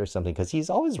record or something, because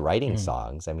he's always writing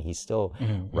songs. I mean, he's still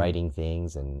writing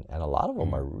things, and a lot of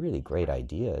them are really great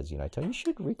ideas. I tell him, you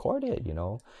should record it,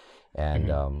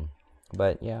 and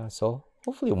so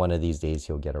hopefully one of these days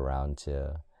he'll get around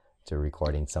to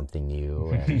recording something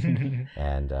new,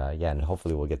 and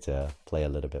hopefully we'll get to play a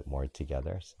little bit more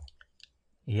together. So.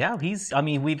 Yeah,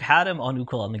 we've had him on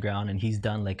Ukulele Underground, and he's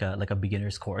done like a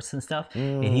beginner's course and stuff.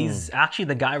 And he's actually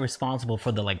the guy responsible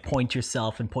for the point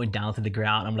yourself and point down to the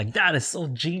ground. I'm like, that is so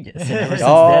genius. And ever since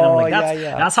then, I'm like,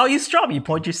 that's how you strum. You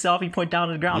point yourself, you point down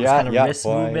to the ground. It's kind of wrist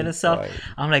movement and stuff.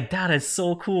 I'm like, that is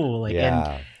so cool.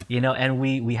 And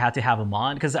we had to have him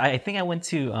on because I think I went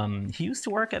to he used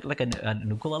to work at like an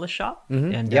ukulele shop,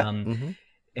 and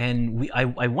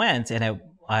I went,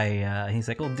 and he's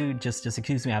like, oh dude, just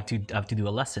excuse me, I have to do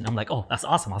a lesson. I'm like, oh, that's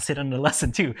awesome, I'll sit on the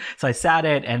lesson too. So I sat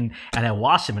it and I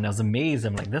watched him, and I was amazed.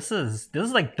 I'm like, this is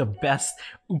like the best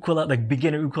ukulele, like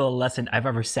beginner ukulele lesson I've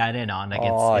ever sat in on. Like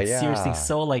it's seriously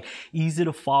so like easy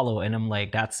to follow. And I'm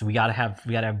like, we gotta have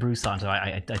Bruce on. So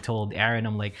I told Aaron,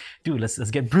 I'm like, dude,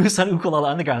 let's get Bruce on Ukulele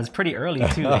Underground. It's pretty early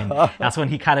too, and that's when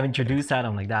he kind of introduced that.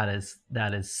 I'm like, that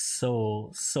is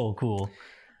so cool.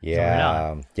 He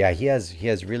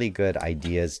has really good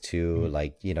ideas too,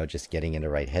 like just getting in the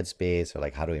right headspace, or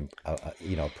like how to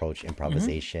approach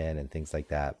improvisation and things like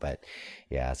that. But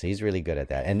so he's really good at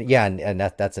that. And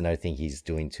that's another thing he's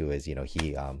doing too, is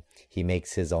he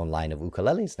makes his own line of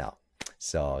ukuleles now.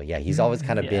 So he's always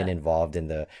kind of been involved in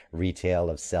the retail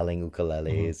of selling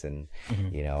ukuleles, and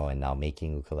and now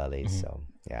making ukuleles. So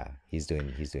he's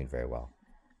doing very well.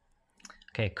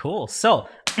 Okay, cool. So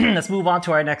let's move on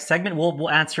to our next segment. We'll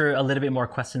answer a little bit more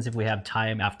questions if we have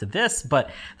time after this.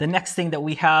 But the next thing that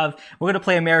we're going to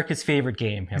play America's favorite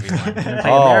game, everyone. We're going to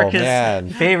play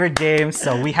America's favorite game.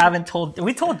 So we told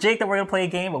Jake that we're going to play a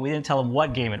game, but we didn't tell him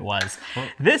what game it was.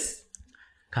 You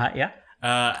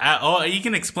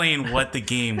can explain what the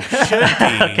game should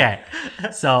be. Okay.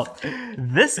 So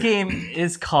this game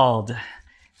is called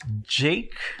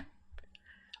Jake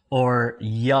or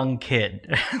Young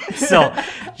Kid. So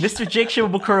Mr. Jake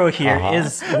Shimabukuro here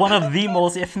is one of the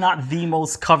most, if not the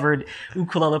most covered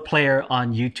ukulele player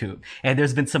on YouTube. And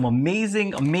there's been some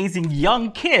amazing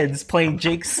young kids playing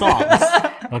Jake's songs.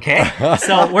 Okay?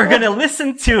 So we're gonna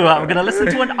listen to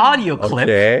an audio clip.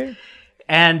 Okay.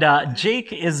 And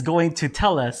Jake is going to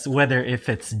tell us whether if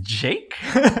it's Jake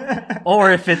or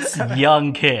if it's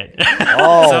young kid.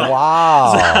 Oh,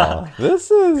 wow. This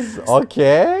is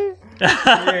okay.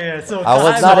 So I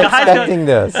was not expecting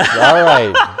this. All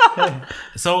right.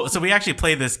 So we actually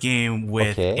played this game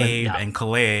with Okay. Abe and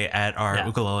Calais at our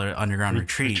ukulele underground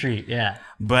retreat. Yeah.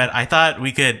 But I thought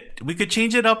we could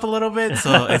change it up a little bit.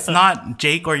 So it's not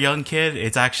Jake or young kid.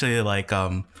 It's actually like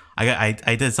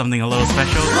I did something a little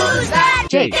special. Who's that?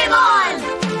 Jake. Come on!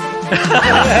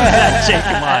 Jake,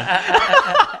 come on.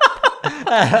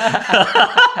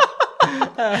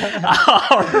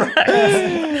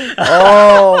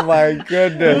 Oh my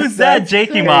goodness. Who's that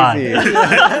Jakemon?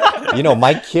 Crazy. You know,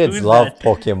 my kids Who's love that?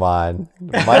 Pokemon.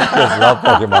 My kids love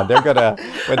Pokemon. They're gonna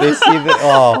when they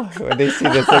see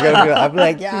this, they're gonna be. I'm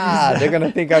like, yeah. They're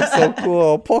gonna think I'm so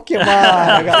cool. Pokemon.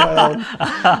 I got my own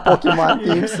Pokemon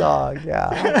theme song.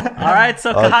 Yeah. All right,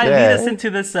 so Kahai, Okay. lead us into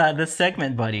this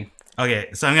segment, buddy. Okay,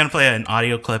 so I'm gonna play an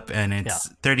audio clip, and it's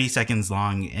Yeah. 30 seconds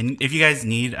long. And if you guys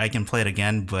need, I can play it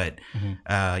again, but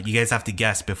you guys have to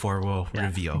guess before we'll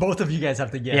reveal. both of you guys have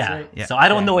to guess, Yeah. right? Yeah. So I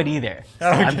don't know it either. So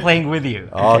I'm playing with you.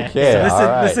 Okay. Listen, all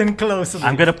right. listen closely.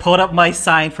 I'm gonna put up my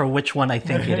sign for which one I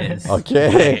think it is.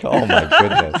 Okay. Oh my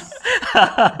goodness.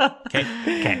 Okay.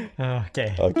 Okay.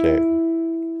 Okay.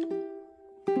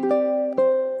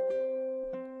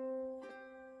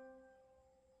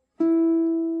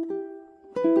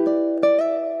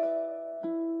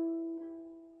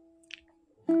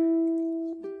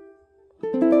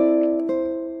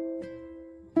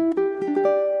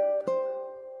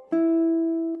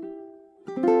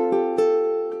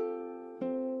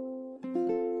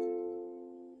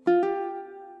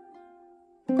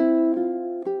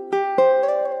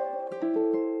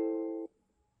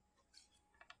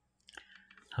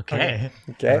 Okay.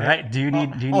 Okay. All right. Do you need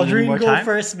Aldrin, more go time?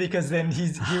 first because then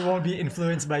he won't be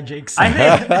influenced by Jake's.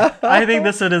 I think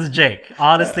this one is Jake.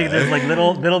 Honestly, there's like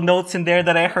little notes in there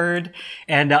that I heard,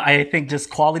 and I think just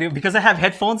quality because I have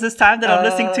headphones this time that I'm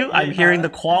listening to. I'm hearing the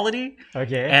quality.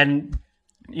 Okay. And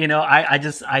you know, I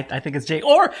think it's Jake,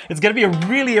 or it's gonna be a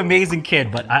really amazing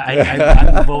kid. But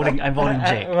I'm voting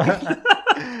Jake.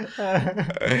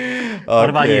 What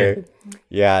about you?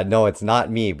 Yeah, no, it's not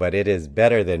me, but it is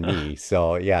better than me.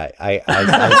 So yeah, I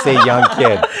say young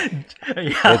kid.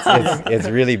 It's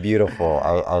really beautiful.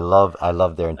 I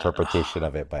love their interpretation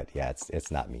of it, but yeah,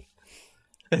 it's not me.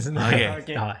 Isn't it? Okay.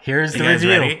 Okay. Here's You the guys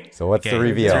review. ready? So what's the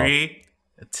reveal? 3,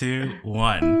 2,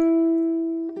 1.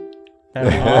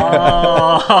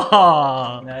 Oh,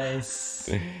 Nice.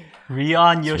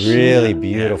 Rion Yoshida. Really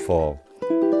beautiful.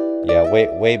 Yeah,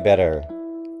 way better.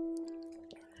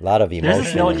 A lot of emotion. There's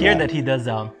this note in here that he does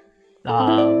where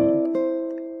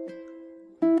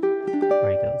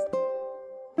he goes.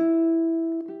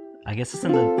 I guess it's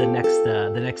in the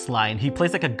next line. He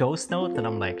plays like a ghost note, and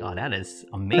I'm like, oh, that is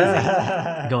amazing.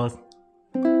 He goes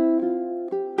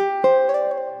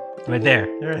right there.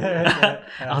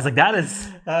 I was like, that is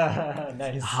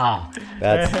Nice.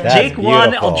 That's Jake 1,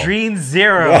 beautiful. Aldrin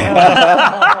 0.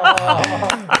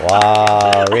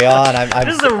 Wow, Rion,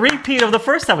 This is a repeat of the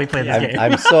first time we played this game.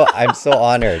 I'm so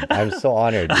honored. I'm so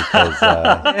honored because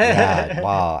yeah,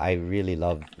 wow, I really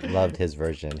loved his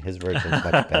version. His version's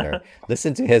much better.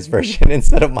 Listen to his version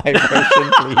instead of my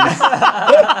version, please.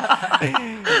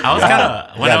 I was kind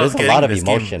of when I was there's a getting lot of this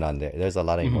emotion game, on there. There's a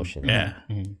lot of emotion. Yeah.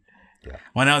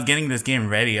 When I was getting this game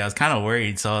ready, I was kind of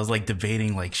worried, so I was like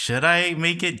debating, like, should I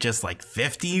make it just like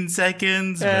 15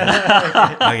 seconds?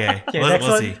 But- okay, next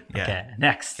we'll one. see. Yeah. Okay,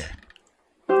 next.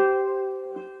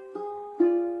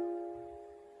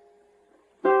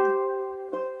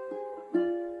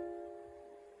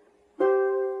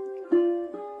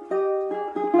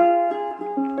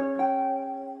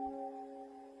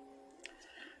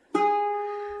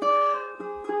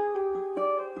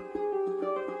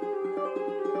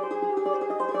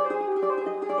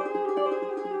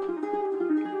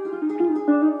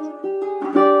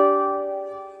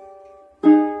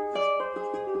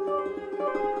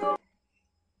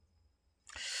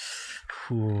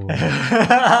 Ooh.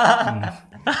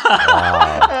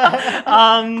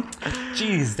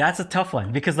 Geez, that's a tough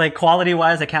one because like quality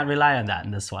wise, I can't rely on that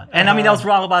in this one. And I mean, I was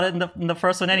wrong about it in the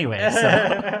first one anyway.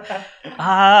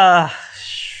 So,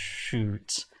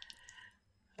 shoot.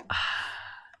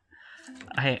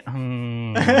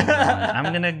 I'm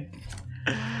gonna.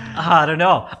 I don't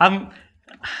know.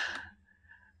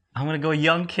 I'm gonna go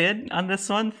young kid on this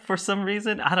one for some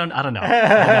reason. I don't know.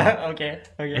 Okay.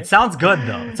 It sounds good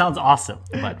though. It sounds awesome,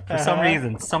 but for some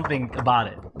reason, something about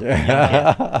it.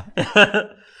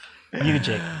 You,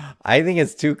 Jake. I think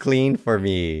it's too clean for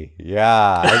me.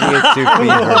 Yeah, I think it's too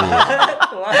clean for me.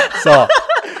 So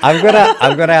I'm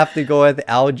gonna have to go with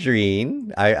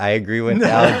Aldrine. I agree with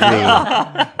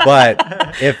Aldrine. But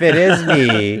if it is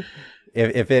me,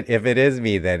 if it is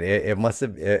me, then it must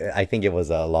have. I think it was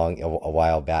a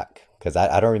while back because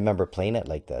I don't remember playing it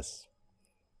like this.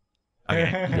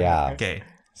 Okay. Yeah. Okay.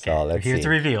 So let's Here's see. the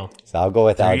reveal. So I'll go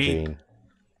with 3, Aldrine.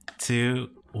 2,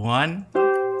 1.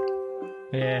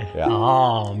 Yeah. Yeah.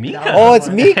 Oh, Mika. Oh, it's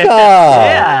Mika.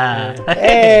 Yeah.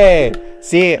 Hey,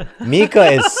 see,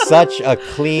 Mika is such a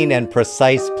clean and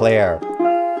precise player.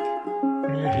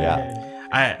 Yeah.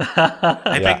 I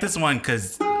Yeah. picked this one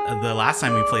because the last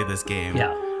time we played this game,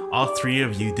 Yeah. all 3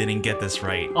 of you didn't get this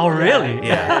right. Oh, really?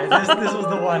 Yeah. This was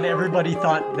the one everybody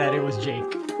thought that it was Jake.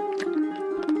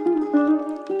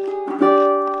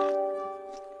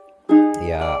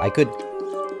 Yeah, I could.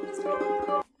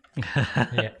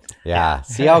 Yeah. Yeah,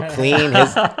 see how clean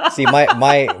his. See,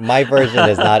 my version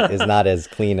is not as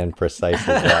clean and precise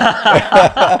as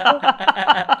that.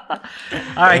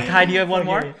 All right, Kai, do you have one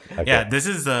more? Okay. Yeah, this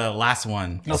is the last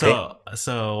one. Okay.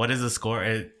 So what is the score?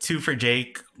 2 for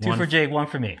Jake. 2 1 for Jake, 1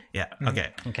 for me. Yeah.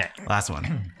 Okay. Okay. Last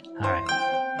one. All right.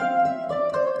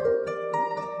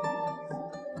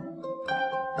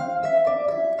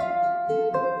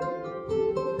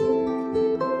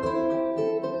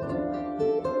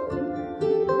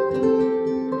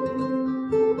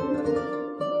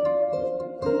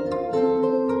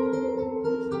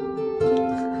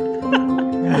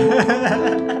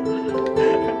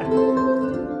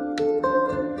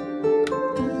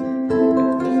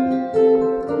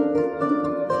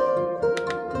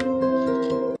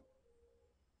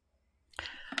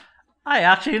 I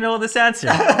actually know this answer.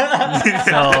 So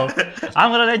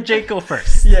I'm going to let Jake go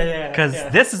first. Yeah. Because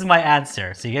this is my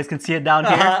answer. So you guys can see it down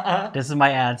here. This is my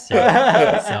answer.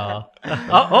 So,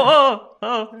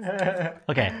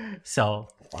 okay. So,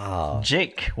 Wow,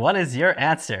 Jake, what is your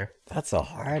answer? that's a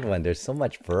hard one. There's so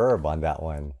much verb on that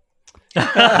one.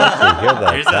 Actually,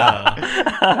 hear Here's that.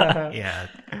 a yeah.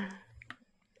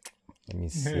 Let me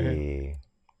see.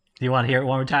 Do you want to hear it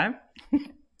one more time?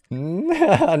 No.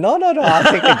 I'll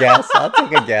take a guess. I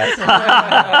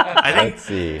think Let's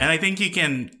see. and I think you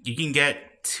can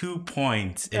get 2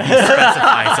 points if you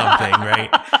specify something, right?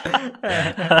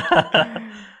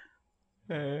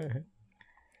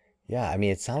 Yeah, I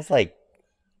mean, it sounds like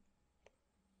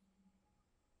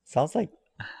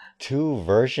 2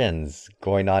 versions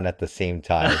going on at the same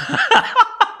time.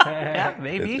 Yeah,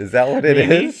 maybe. Is that what it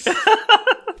Maybe. is?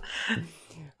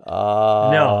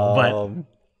 No, but-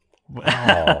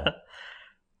 Wow.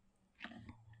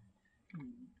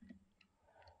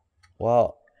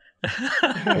 Well,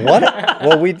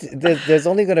 there's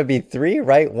only gonna be 3,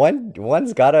 right?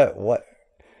 One's gotta what?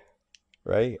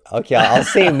 Right? Okay, I'll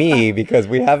say me because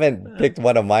we haven't picked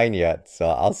one of mine yet, so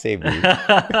I'll say me.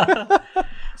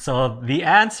 So the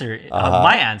answer,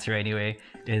 my answer anyway,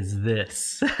 is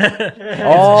this.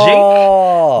 Oh,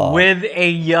 Jake with a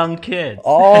young kid.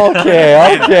 okay.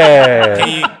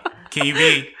 Can you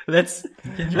be? Let's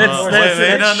wait,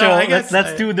 no, show. I guess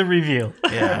Let's do the reveal.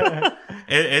 Yeah.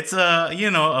 It's a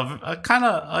kind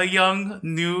of a young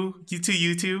new to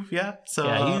YouTube. Yeah. So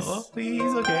Yeah, he's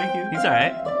okay. He's all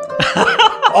right.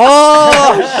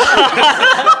 Oh,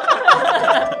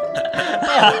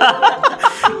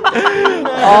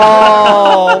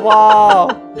 oh wow.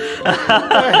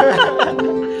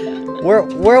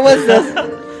 Where was this?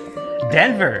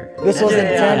 Denver. This was in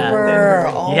Yeah. Denver.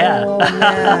 Oh Yeah.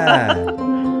 man.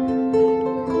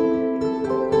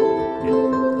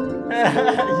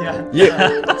 Yeah.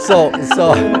 Yeah. So.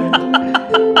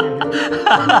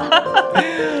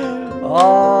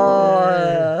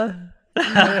 Oh.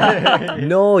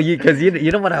 No, because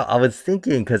you know what I was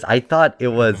thinking, because I thought it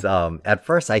was at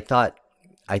first I thought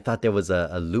there was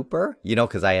a looper,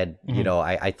 because I had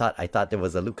I thought there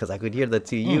was a loop because I could hear the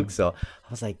 2 ukes, so I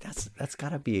was like that's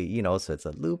gotta be so it's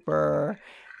a looper,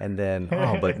 and then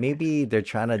but maybe they're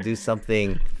trying to do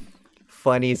something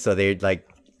funny, so they like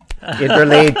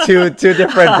interlaid two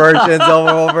different versions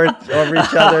over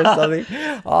each other or something.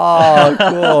 Oh,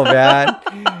 cool, man.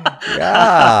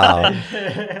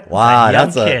 Yeah. Wow, young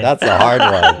that's kid. a hard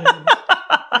one.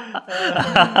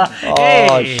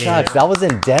 Oh, Hey. shucks. That was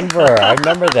in Denver. I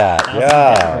remember that.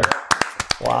 Yeah.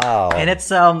 Wow. And it's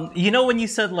when you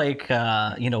said like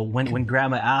when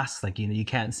grandma asks like you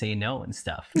can't say no and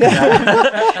stuff.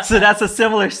 So that's a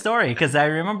similar story, because I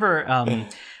remember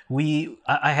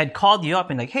I had called you up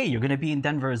and like, hey, you're gonna be in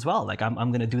Denver as well. Like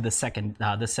I'm gonna do the second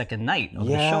night of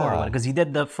the show, or what? Because you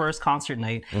did the first concert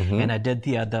night and I did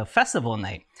the festival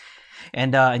night.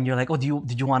 And you're like, oh,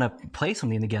 did you want to play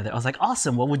something together? I was like,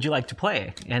 awesome. What would you like to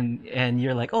play? And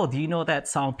you're like, oh, do you know that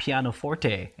song Piano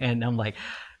Forte? And I'm like,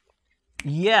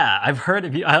 Yeah, I've heard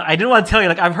of you. I didn't want to tell you,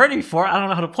 like, I've heard it before. I don't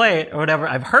know how to play it or whatever.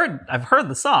 I've heard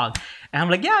the song. And I'm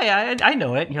like, yeah, I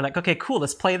know it. And you're like, okay, cool,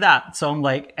 let's play that. So I'm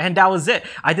like, and that was it.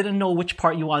 I didn't know which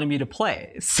part you wanted me to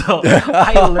play. So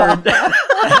I learned.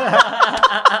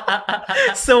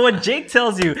 So when Jake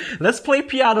tells you, let's play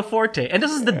pianoforte, and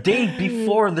this is the day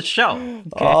before the show.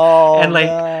 Okay? Oh, and like,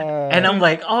 man. and I'm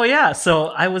like, oh yeah. So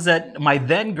I was at my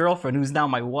then girlfriend, who's now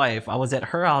my wife. I was at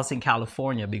her house in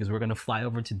California because we're gonna fly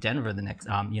over to Denver the next,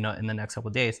 in the next couple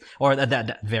of days, or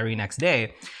that very next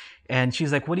day. And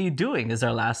she's like, what are you doing? This is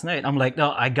our last night. I'm like,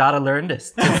 no, I gotta learn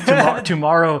this.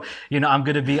 Tomorrow, I'm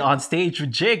gonna be on stage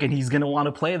with Jake, and he's gonna want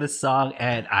to play this song,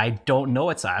 and I don't know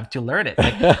it, so I have to learn it.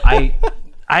 Like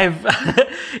I've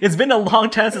it's been a long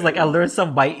time since like I learned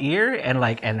something by ear, and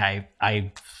I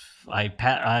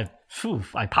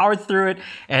powered through it,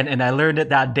 and I learned it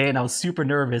that day, and I was super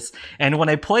nervous. And when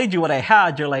I played you what I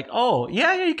had, you're like, oh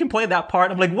yeah, you can play that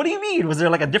part. I'm like, what do you mean? Was there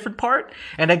like a different part?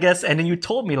 And then you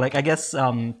told me, like, I guess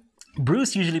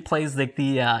Bruce usually plays like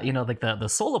the the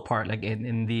solo part, like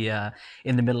in the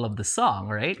middle of the song,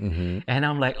 right? Mm-hmm. And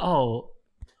I'm like, oh,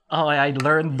 I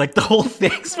learned like the whole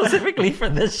thing specifically for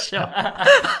this show.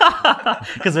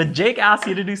 Because when Jake asks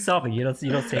you to do something, you don't say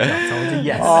no. So I was a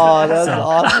yes. Oh, that's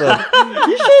awesome.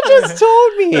 You should have just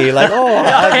told me. Like,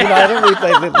 I don't really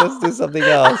think, let's do something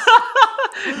else.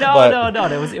 No.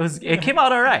 It came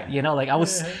out all right. Like I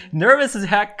was nervous as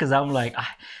heck because I'm like,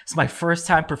 it's my first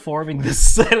time performing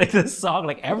this this song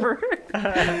like ever.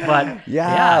 But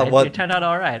it turned out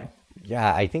all right.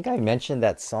 Yeah, I think I mentioned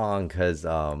that song because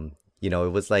it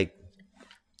was like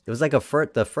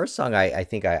the first song I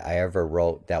think I ever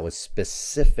wrote that was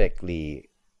specifically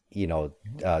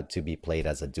to be played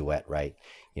as a duet, right?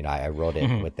 I wrote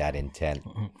it with that intent.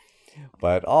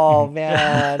 But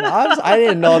man, I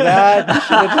didn't know that. You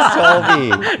should have just told me.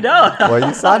 No. Well,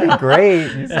 you sounded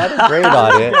great. You sounded great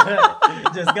on it.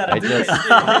 Just gotta do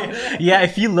it. Yeah,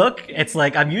 if you look, it's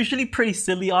like I'm usually pretty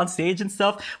silly on stage and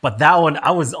stuff, but that one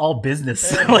I was all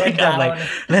business. Like I'm like,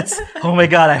 oh my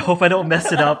god, I hope I don't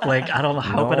mess it up. Like I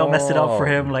hope I don't mess it up for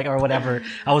him, like or whatever.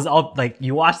 I was all like,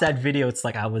 you watch that video, it's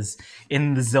like I was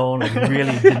in the zone. Like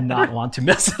really did not want to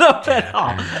mess it up at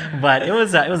all. But it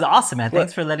was awesome, man.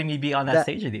 Thanks for letting me be on that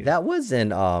stage with you. That was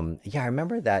in I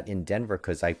remember that in Denver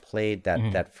because I played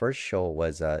that first show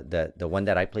was the one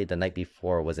that I played the night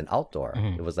before was an outdoor.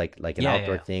 It was like an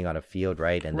outdoor thing on a field,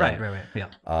 right? And right. Yeah.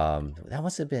 That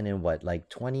must have been in what, like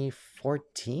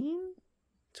 2014?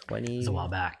 It's a while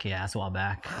back. Yeah, it's a while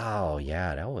back. Oh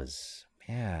yeah, that was,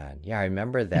 man. Yeah, I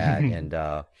remember that. And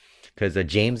because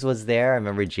James was there. I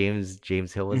remember James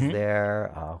Hill was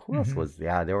there. Who else was there?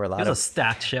 Yeah, there were a lot of... It was a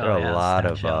stacked show. There were a lot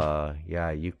of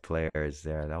uke players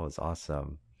there. That was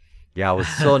awesome. Yeah, it was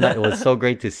so it was so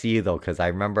great to see you though, because I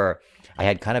remember I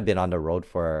had kind of been on the road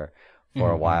for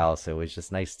a while, so it was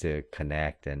just nice to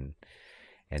connect and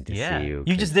to see you.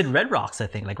 You just did Red Rocks, I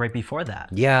think, like right before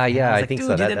that. Yeah, I like, think dude,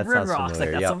 so. That That Red sounds Rocks,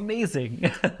 familiar. like that's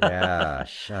amazing. Yeah,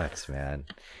 shucks, man.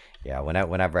 Yeah,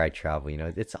 whenever I travel,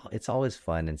 it's always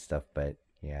fun and stuff, but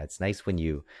yeah, it's nice when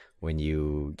you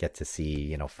get to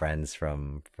see friends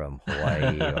from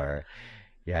Hawaii or.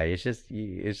 Yeah, it's just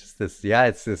this. Yeah,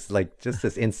 it's this like just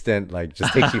this instant like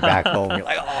just takes you back home. You're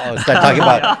like, start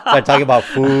talking about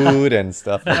food and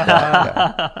stuff like that.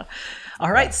 Yeah.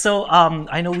 All right, so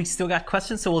I know we still got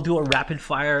questions, so we'll do a rapid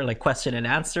fire like question and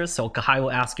answer. So Kahai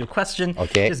will ask you a question.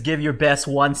 Okay. Just give your best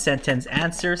one sentence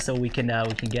answer so we can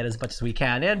get as much as we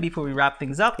can in before we wrap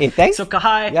things up. Hey, thanks. So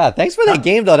Kahai. Yeah, thanks for that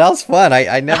game though. That was fun.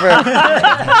 I never.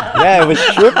 Yeah, it was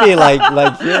trippy like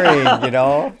hearing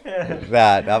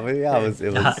that.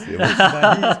 It was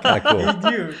kind of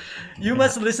cool. You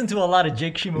must listen to a lot of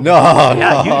Jake Shimomura.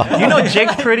 No. You know Jake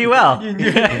pretty well.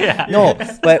 No,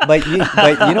 but you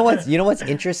know what's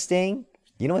interesting?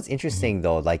 You know what's interesting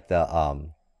though, like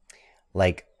the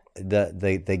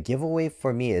the giveaway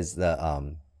for me is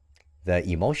the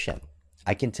emotion.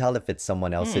 I can tell if it's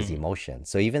someone else's emotion.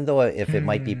 So even though if it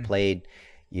might be played,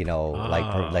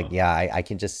 I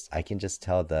can just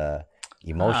tell the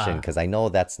emotion because I know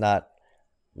that's not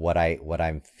what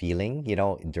I'm feeling,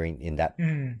 in that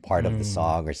part of the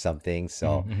song or something.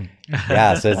 So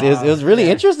yeah, so it was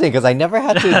really interesting because I never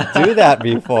had to do that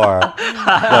before.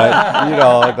 But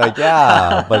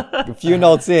but a few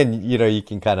notes in, you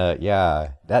can kind of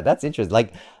That's interesting.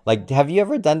 Like, have you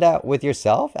ever done that with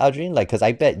yourself, Aldrin? Like, because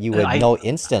I bet you would know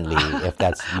instantly if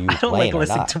that's you I don't playing like or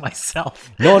listening not. to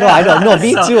myself. No, I don't. No,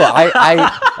 me too. I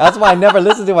that's why I never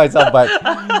listen to myself.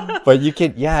 But you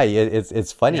can, yeah.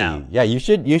 It's funny. Yeah, you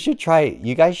should try.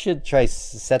 You guys should try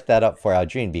set that up for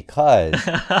Aldrin because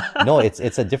no,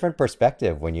 it's a different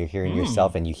perspective when you're hearing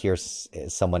yourself and you hear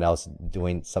someone else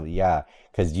doing something. Yeah,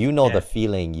 because you know the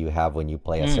feeling you have when you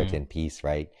play a certain piece,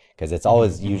 right? Because it's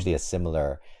always usually a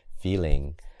similar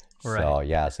feeling. So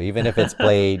yeah, so even if it's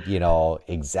played,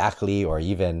 exactly or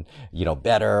even,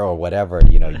 better or whatever,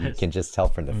 you can just tell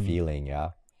from the feeling.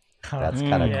 Yeah. That's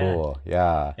kind of cool.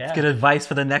 Yeah. It's good advice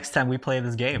for the next time we play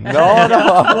this game. No.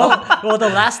 Well, the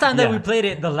last time that we played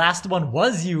it, the last one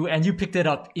was you, and you picked it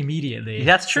up immediately.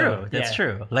 That's true. That's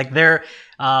true. Like they're,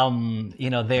 I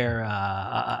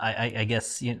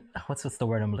guess, what's the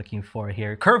word I'm looking for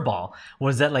here? Curveball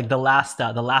was that like the last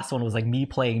one was like me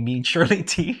and Shirley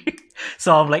T.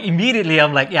 So I'm like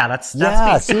that's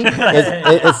me. See,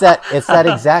 it's that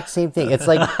exact same thing. It's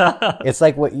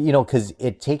like what because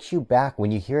it takes you back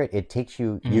when you hear it. It takes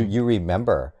you you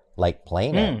remember like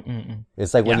playing it.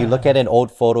 It's like when you look at an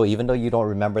old photo, even though you don't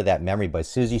remember that memory, but as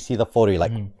soon as you see the photo, you're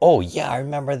like, oh yeah, I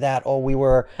remember that. Oh, we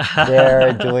were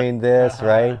there doing this,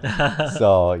 right?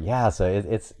 So yeah, so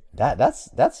it's that's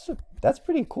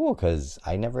pretty cool because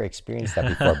I never experienced that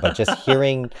before. But just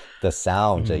hearing the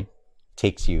sound like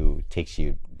takes you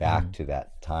back to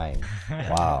that time.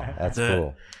 Wow, that's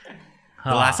cool.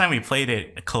 The last time we played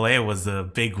it, Kalea was the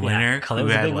big winner. Kalea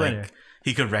was the big winner.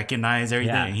 He could recognize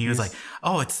everything, and he was like,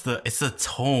 "Oh, it's the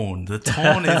tone. The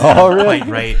tone is really? quite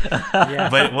right."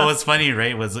 But what was funny,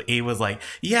 right, was Abe was like,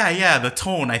 "Yeah, the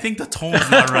tone. I think the tone's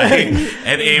not right,"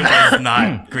 and Abe was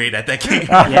not great at that game.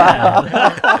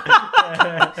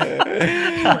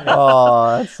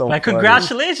 Oh, that's so funny.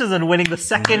 Congratulations on winning the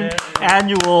second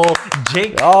annual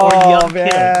Jake or Young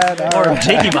Kid or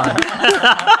Jakey-mon.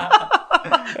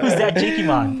 Who's that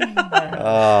Jakey-mon?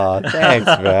 Oh, thanks,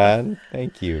 man.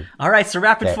 Thank you. All right, so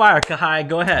rapid fire, Kahai,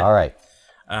 go ahead. All right.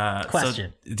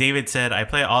 Question. So David said, I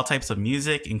play all types of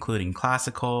music, including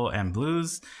classical and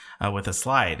blues, with a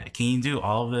slide. Can you do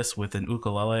all of this with an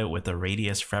ukulele with a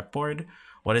radius fretboard?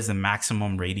 What is the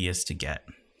maximum radius to get?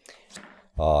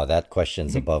 Oh, that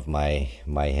question's above my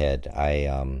head.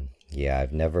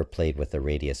 I've never played with a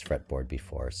radius fretboard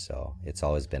before, so it's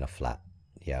always been a flat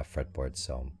fretboard.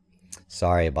 So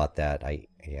sorry about that. I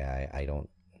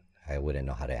wouldn't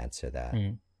know how to answer that.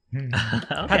 Okay.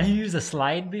 Have you used a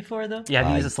slide before though? Yeah,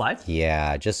 have you used a slide?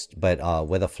 Yeah, but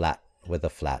with a flat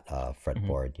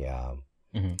fretboard. Yeah.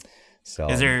 So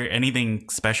is there anything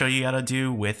special you gotta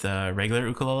do with a regular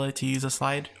ukulele to use a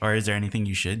slide, or is there anything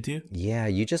you should do? Yeah,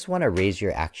 you just want to raise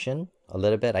your action a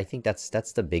little bit. I think that's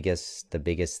the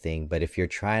biggest thing. But if you're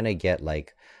trying to get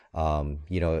like what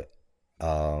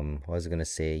was I gonna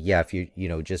say? Yeah, if you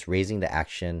just raising the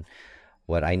action,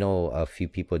 what I know a few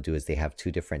people do is they have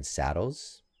two different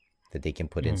saddles that they can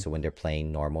put in. So when they're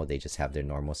playing normal, they just have their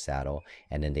normal saddle,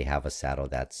 and then they have a saddle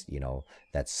that's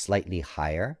that's slightly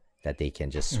higher that they can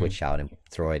just switch out and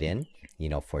throw it in,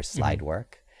 for slide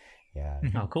work. Yeah.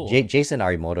 Oh, cool. Jason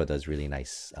Arimoto does really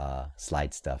nice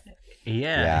slide stuff.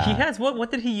 Yeah. He has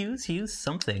what did he use? He used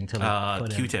something to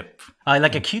put Q-tip.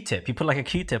 Like a Q-tip. He put like a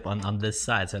Q-tip on this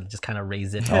side, so it just kind of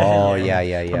raise it. Oh, on the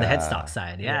yeah. headstock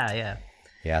side. Yeah.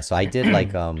 Yeah, so I did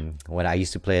like when I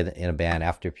used to play in a band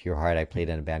after Pure Heart, I played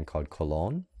in a band called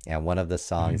Cologne, and one of the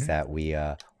songs that we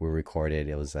recorded,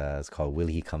 it's called Will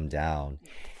He Come Down,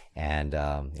 and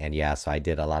so I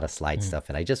did a lot of slide stuff,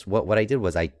 and I just what I did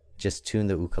was I just tuned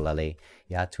the ukulele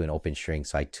to an open string,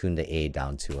 so I tuned the A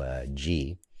down to a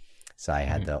G, so I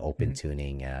had the open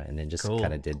tuning, and then just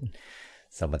kind of did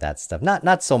some of that stuff,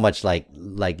 not so much like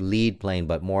lead playing,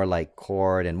 but more like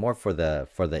chord and more for the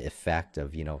effect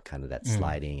of kind of that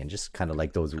sliding and just kind of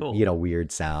like those weird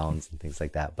sounds and things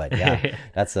like that. But yeah,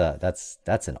 that's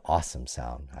an awesome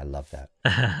sound. I love that.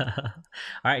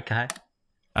 All right, Kai.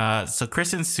 So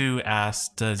Kristen Sue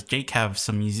asked, does Jake have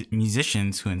some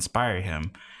musicians who inspire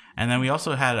him? And then we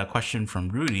also had a question from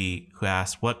Rudy who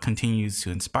asked, what continues to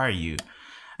inspire you?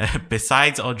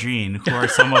 Besides Aldrin, who are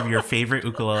some of your favorite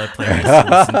ukulele players to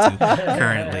listen to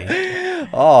currently?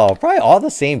 Oh, probably all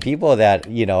the same people that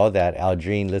that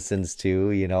Aldrin listens to.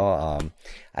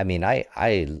 I mean, I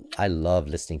love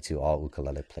listening to all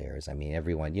ukulele players. I mean,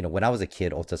 everyone. When I was a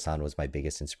kid, Ota-san was my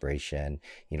biggest inspiration.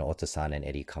 Ota-san and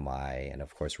Eddie Kamai, and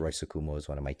of course Roy Sukumo is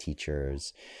one of my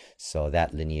teachers. So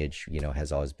that lineage,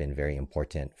 has always been very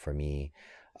important for me.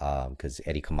 Because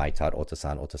Eddie Kamai taught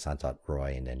Ota-san, Ota-san taught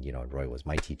Roy, and then Roy was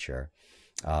my teacher.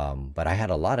 But I had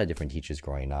a lot of different teachers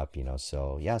growing up,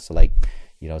 so like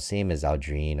same as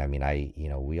Aldrin. I mean,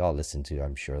 we all listen to,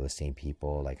 I'm sure, the same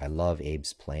people. Like, I love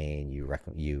Abe's playing.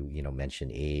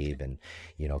 Mentioned Abe, and,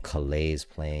 Calais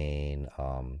playing,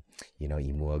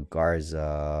 Imua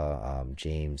Garza,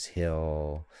 James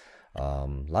Hill, a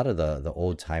lot of the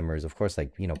old timers, of course,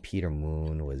 like, Peter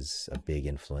Moon was a big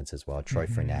influence as well. Troy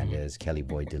Fernandez, Kelly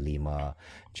Boy DeLima,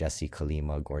 Jesse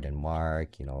Kalima, Gordon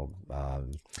Mark,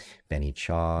 Benny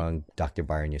Chong, Dr.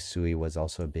 Byron Yasui was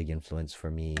also a big influence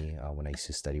for me when I used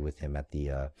to study with him at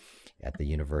the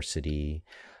university.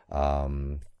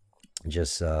 So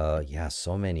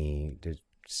many. There's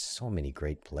so many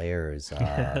great players.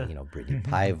 Brittany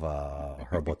Paiva,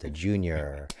 Herbota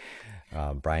Jr.,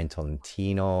 Brian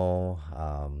Tolentino,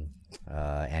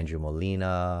 Andrew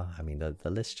Molina. I mean, the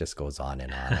list just goes on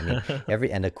and on. I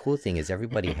mean, and the cool thing is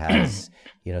everybody has,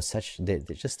 they're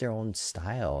just their own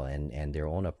style and their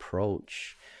own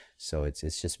approach. So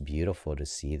it's just beautiful to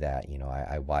see that.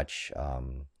 I watch,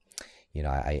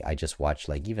 I just watch,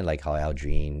 like, even like how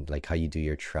Aldrin, like how you do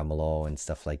your tremolo and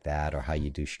stuff like that, or how you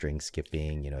do string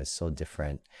skipping, it's so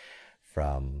different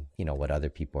from what other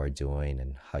people are doing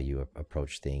and how you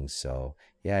approach things. So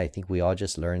yeah, I think we all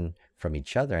just learn from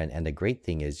each other, and the great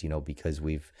thing is, because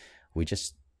we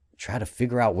just try to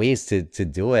figure out ways to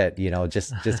do it,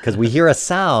 just because we hear a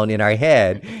sound in our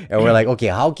head and we're like, okay,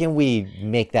 how can we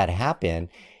make that happen?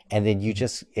 And then you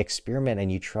just experiment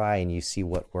and you try and you see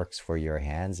what works for your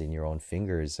hands and your own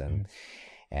fingers. And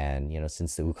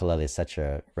since the ukulele is such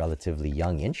a relatively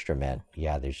young instrument,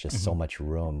 yeah, there's just so much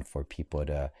room for people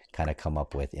to kind of come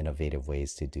up with innovative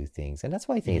ways to do things. And that's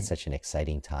why I think it's such an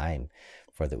exciting time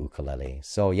for the ukulele.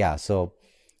 So yeah,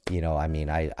 I mean,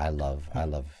 I love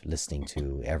listening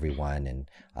to everyone, and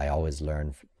I always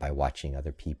learn by watching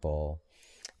other people.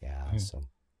 Yeah, so.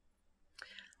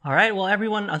 All right, well,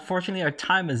 everyone, unfortunately, our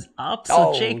time is up.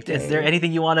 So, Jake, is there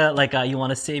anything you want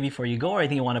to say before you go, or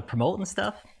anything you want to promote and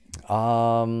stuff?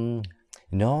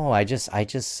 No, I just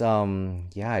thank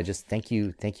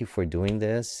you for doing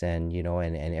this, and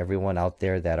and everyone out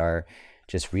there that are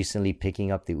just recently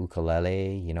picking up the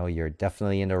ukulele. You're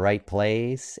definitely in the right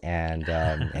place, and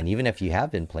and even if you have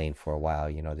been playing for a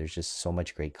while, there's just so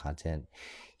much great content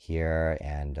here,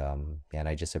 and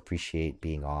I just appreciate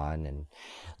being on, and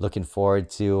looking forward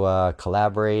to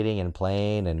collaborating and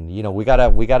playing. And we gotta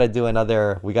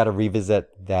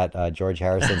revisit that George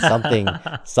Harrison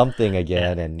something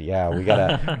again. And yeah, we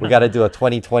gotta do a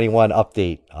 2021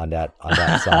 update on that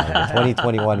song, the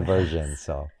 2021 version.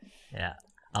 So yeah,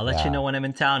 I'll let you know when I'm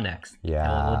in town next.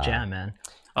 Yeah, we'll jam, man.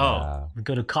 We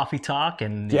go to Coffee Talk,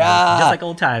 and just like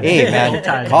old times. Hey man,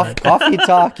 Coffee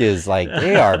Talk is like,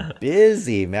 they are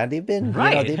busy, man. They've been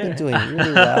they've been doing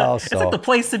really well. So it's like the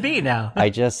place to be now.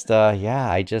 I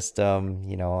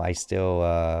still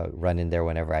run in there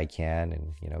whenever I can,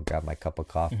 and grab my cup of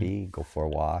coffee, go for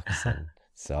walks. And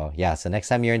so next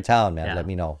time you're in town, man, let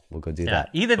me know. We'll go do that.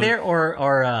 Either there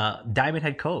or Diamond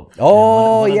Head Cove.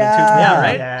 Oh, one of yeah. the two. Yeah,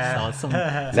 right. Yeah. So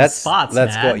some spots.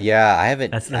 Let's man. go. Yeah, I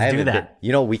haven't. Let's I haven't do that.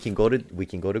 Been, we can go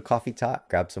to Coffee Talk,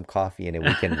 grab some coffee, and then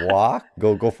we can walk.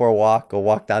 go for a walk. Go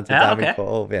walk down to Diamond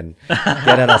Cove and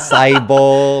get an acai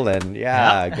bowl, and go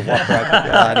walk around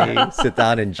Kapiolani, sit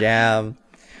down and jam.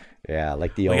 Yeah,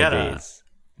 like the old days.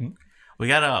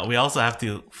 We also have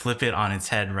to flip it on its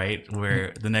head, right?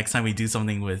 Where the next time we do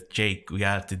something with Jake, we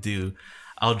have to do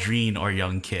Aldrin or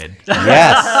Young Kid.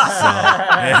 Yes,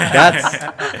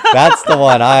 that's the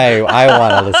one I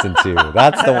want to listen to.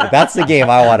 That's the game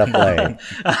I want to play.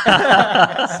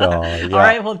 So yeah. All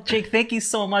right, well, Jake, thank you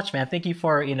so much, man. Thank you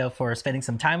for for spending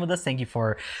some time with us. Thank you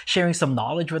for sharing some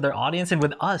knowledge with our audience and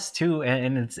with us too.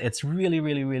 And it's really,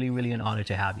 really, really, really an honor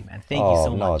to have you, man. Thank you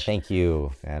so much. No, thank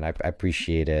you, and I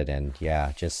appreciate it. And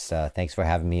yeah, just thanks for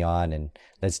having me on. And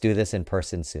let's do this in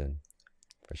person soon.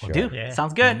 Sure. We'll do. Yeah.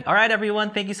 Sounds good. All right,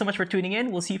 everyone. Thank you so much for tuning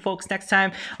in. We'll see you folks next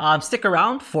time. Stick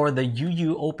around for the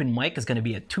UU open mic. It's going to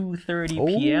be at 2:30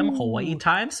 p.m. Hawaii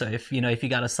time. So if you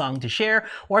got a song to share,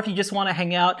 or if you just want to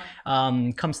hang out,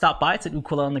 come stop by. It's at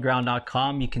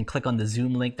ukuleleontheground.com. You can click on the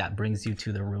Zoom link that brings you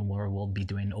to the room where we'll be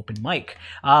doing an open mic.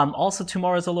 Also,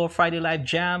 tomorrow's a little Friday Live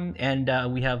Jam,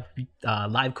 and we have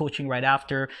live coaching right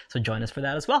after. So join us for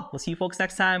that as well. We'll see you folks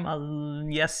next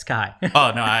time. Yes, Sky.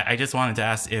 Oh no, I just wanted to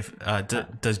ask if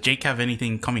does Jake have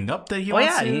anything coming up that he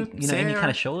wants to say? Any kind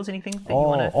of shows, anything that you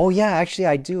want to... Oh, yeah, actually,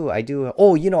 I do.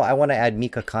 Oh, I want to add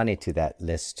Mika Kane to that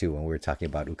list, too, when we were talking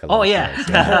about ukulele. Oh,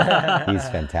 yeah. He's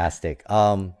fantastic.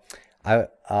 I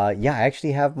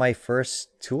actually have my first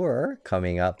tour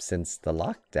coming up since the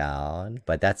lockdown,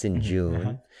 but that's in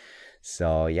June.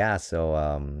 So, we're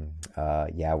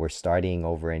starting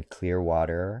over in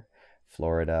Clearwater,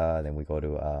 Florida. Then we go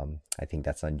to I think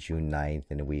that's on June 9th,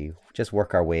 and we just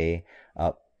work our way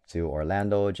up to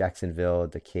Orlando, Jacksonville,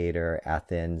 Decatur,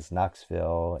 Athens,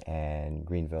 Knoxville, and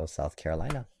Greenville, South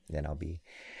Carolina. Then I'll be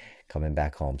coming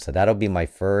back home. So that'll be my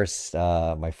first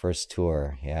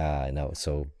tour. Yeah, I know.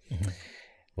 So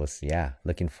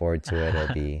looking forward to it.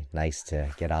 It'll be nice to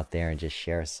get out there and just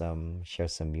share some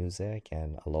music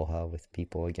and aloha with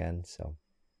people again. So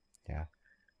yeah.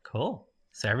 Cool.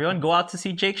 So everyone go out to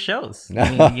see Jake's shows. I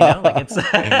mean, it's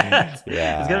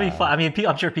it's gonna be fun. I mean,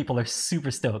 I'm sure people are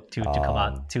super stoked to come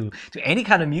out to any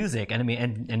kind of music. And I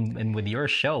mean, and with your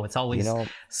show, it's always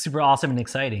super awesome and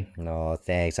exciting. No,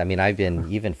 thanks. I mean, I've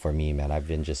been, even for me, man, I've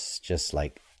been just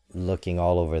like looking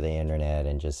all over the internet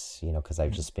and just, because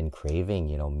I've just been craving,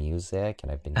 music,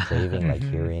 and I've been craving like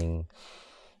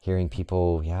hearing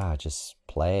people just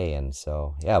play. And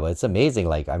so but it's amazing,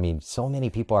 like, I mean, so many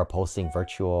people are posting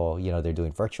virtual, they're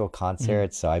doing virtual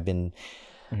concerts. So I've been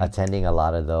attending a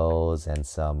lot of those, and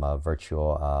some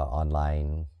virtual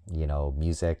online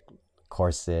music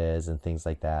courses and things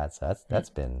like that. So that's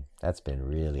been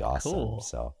really awesome. Cool.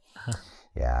 So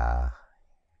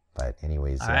but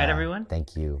anyways, all right, everyone,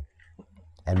 thank you.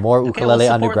 And more Ukulele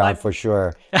Underground for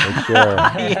sure. Make sure.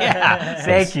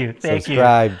 Thank you.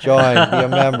 Subscribe, join, be a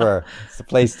member. It's the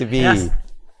place to be. Yes.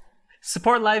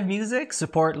 Support live music,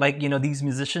 support these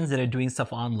musicians that are doing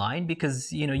stuff online,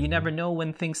 because you never know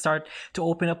when things start to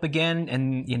open up again,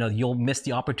 and you'll miss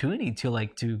the opportunity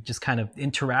to just kind of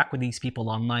interact with these people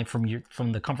online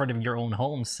from the comfort of your own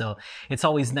home. So it's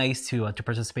always nice to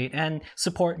participate and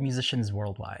support musicians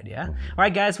worldwide. Yeah. All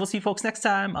right, guys, we'll see you folks next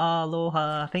time.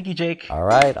 Aloha. Thank you, Jake. All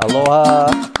right,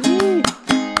 aloha.